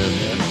back in.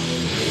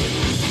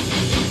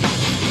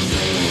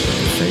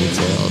 It fades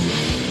out.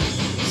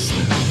 So,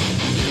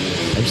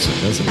 actually,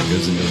 it doesn't. It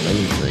goes into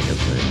another thing, I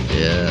think.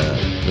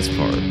 Yeah, this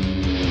part.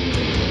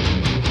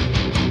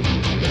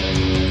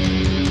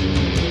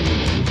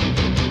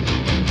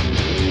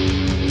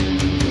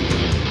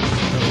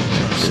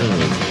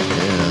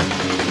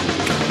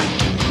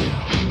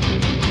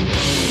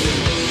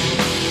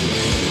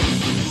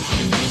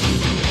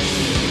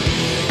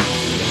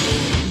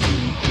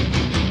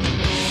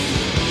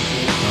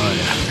 Oh,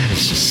 yeah. That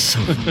is just so.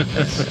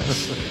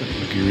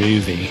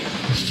 Groovy.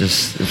 It's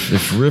just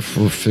if riff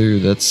were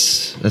food,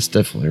 that's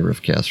definitely a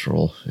riff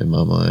casserole in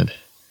my mind.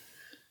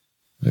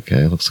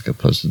 Okay, looks like I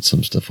posted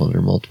some stuff on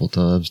there multiple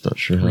times. Not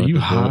sure how. Were I you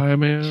did that. high,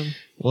 man?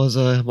 Was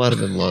I? I might have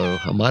been low.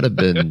 I might have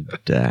been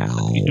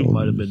down. You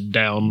might have been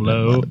down I might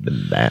low. have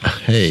been down.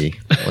 Hey,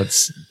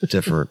 what's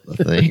different? I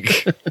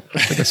think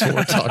that's what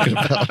we're talking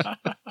about.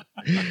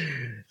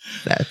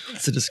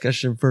 That's a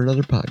discussion for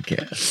another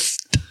podcast.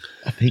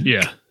 I think.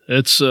 Yeah,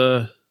 it's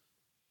it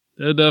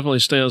definitely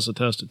stands the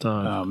test of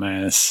time. Oh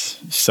man, it's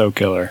so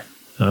killer.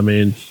 I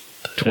mean,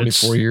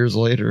 24 years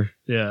later.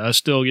 Yeah, I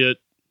still get,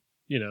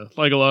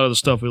 like a lot of the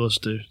stuff we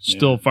listen to,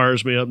 still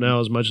fires me up now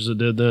as much as it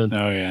did then.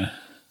 Oh yeah,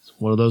 It's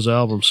one of those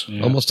albums.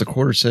 yeah. Almost a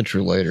quarter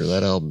century later,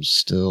 that album's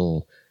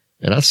still,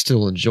 and I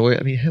still enjoy it.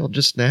 I mean, hell,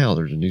 just now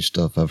there's new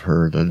stuff I've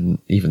heard I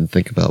didn't even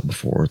think about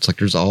before. It's like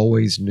there's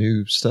always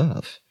new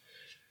stuff.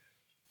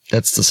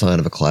 That's the sign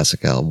of a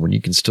classic album, when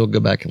you can still go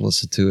back and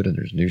listen to it and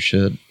there's new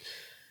shit.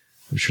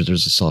 I'm sure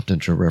there's a soft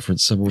intro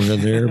reference somewhere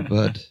in there,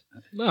 but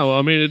No,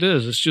 I mean, it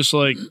is. It's just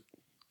like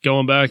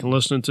going back and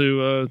listening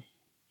to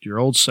your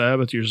old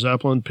Sabbath, your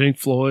Zeppelin, Pink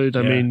Floyd.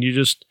 I Yeah. mean, you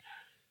just,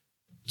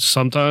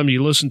 sometimes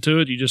you listen to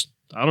it, you just,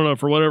 I don't know,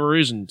 for whatever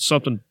reason,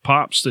 something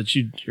pops that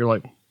you're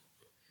like,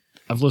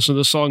 I've listened to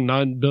this song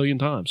 9 billion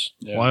times.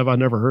 Yeah. Why have I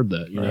never heard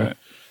that? You know? Right.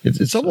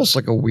 it's almost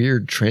like a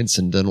weird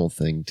transcendental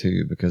thing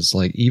too, because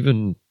like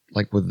even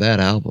like with that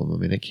album, I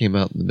mean, it came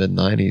out in the mid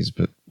 90s,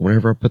 but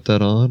whenever I put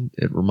that on,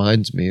 it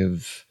reminds me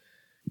of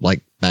like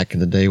back in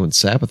the day when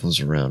Sabbath was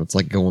around. It's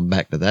like going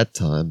back to that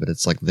time, but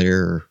it's like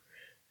their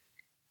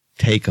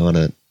take on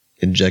it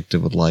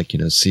injected with like,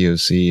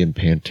 COC and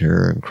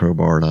Pantera and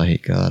Crowbar and I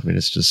Hate God. I mean,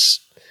 it's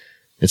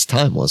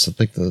timeless. I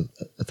think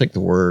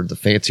the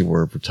fancy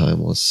word for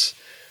timeless,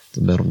 the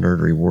metal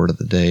nerdery word of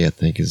the day, I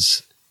think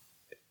is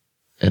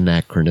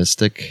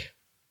anachronistic,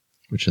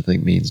 which I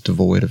think means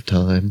devoid of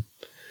time.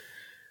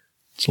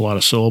 It's a lot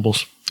of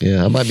syllables.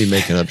 Yeah, I might be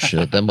making up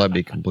shit. That might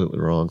be completely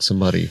wrong.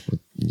 Somebody with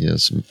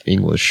some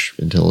English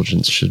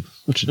intelligence should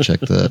check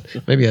that.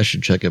 Maybe I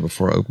should check it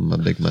before I open my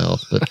big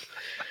mouth. But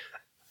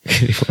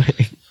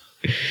anyway,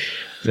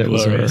 that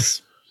was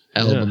Glorious.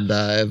 our album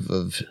dive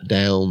of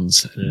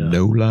Downs Yeah.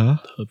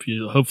 Nola.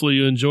 Hopefully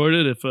you enjoyed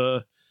it. If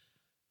if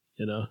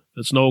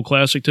it's an old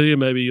classic to you,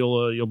 maybe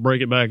you'll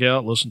break it back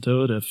out, listen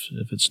to it.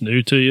 If it's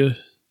new to you,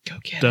 Go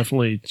get it.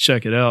 definitely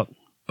check it out.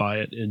 Buy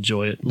it,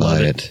 enjoy it, Buy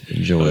love it,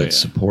 enjoy Oh, it, yeah.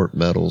 support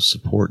metal,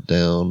 support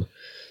Down,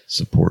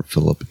 support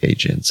Philip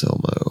H.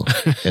 Anselmo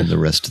and the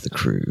rest of the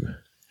crew.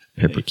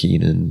 Pepper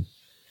Keenan,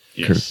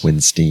 Yes. Kirk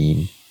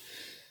Winstein,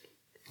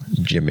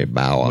 Jimmy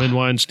Bauer. Win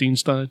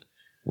Weinsteinstein.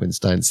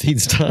 Winstein.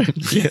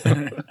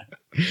 Yeah.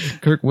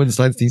 Kirk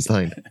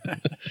Winstein.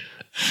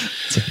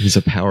 He's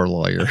a power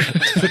lawyer.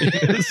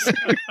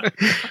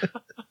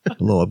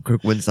 Hello, I'm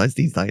Kirk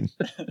Winstein.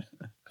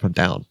 From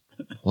Down.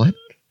 What?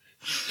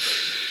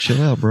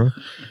 Chill out, bro.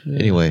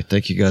 Anyway,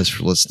 thank you guys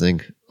for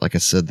listening. Like I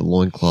said, the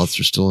loincloths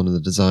are still in the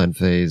design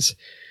phase.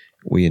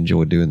 We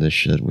enjoy doing this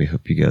shit, and we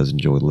hope you guys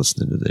enjoy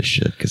listening to this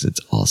shit because it's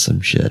awesome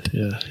shit.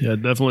 Yeah,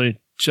 definitely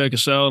check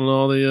us out on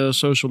all the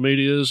social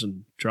medias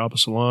and drop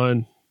us a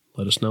line.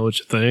 Let us know what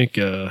you think.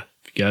 If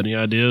you got any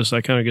ideas,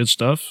 that kind of good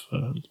stuff.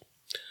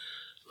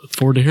 Look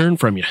forward to hearing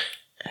from you.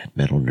 At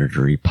Metal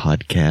Nerdery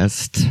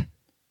Podcast,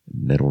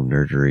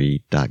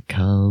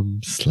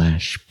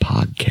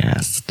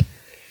 metalnerdery.com/podcast.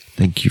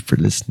 Thank you for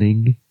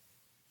listening.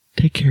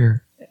 Take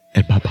care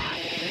and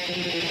bye-bye.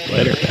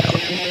 Later, pal.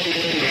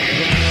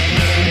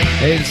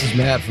 Hey, this is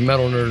Matt from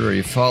Metal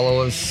Nerdery.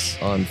 Follow us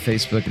on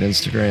Facebook and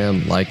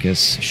Instagram. Like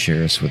us,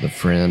 share us with a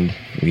friend.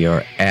 We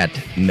are at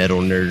Metal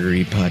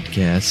Nerdery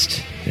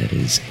Podcast. That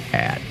is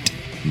at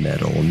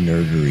Metal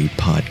Nerdery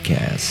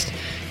Podcast.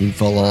 You can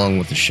follow along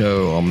with the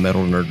show on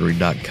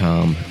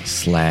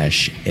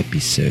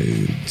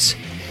metalnerdery.com/episodes.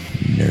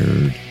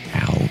 Nerd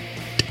out.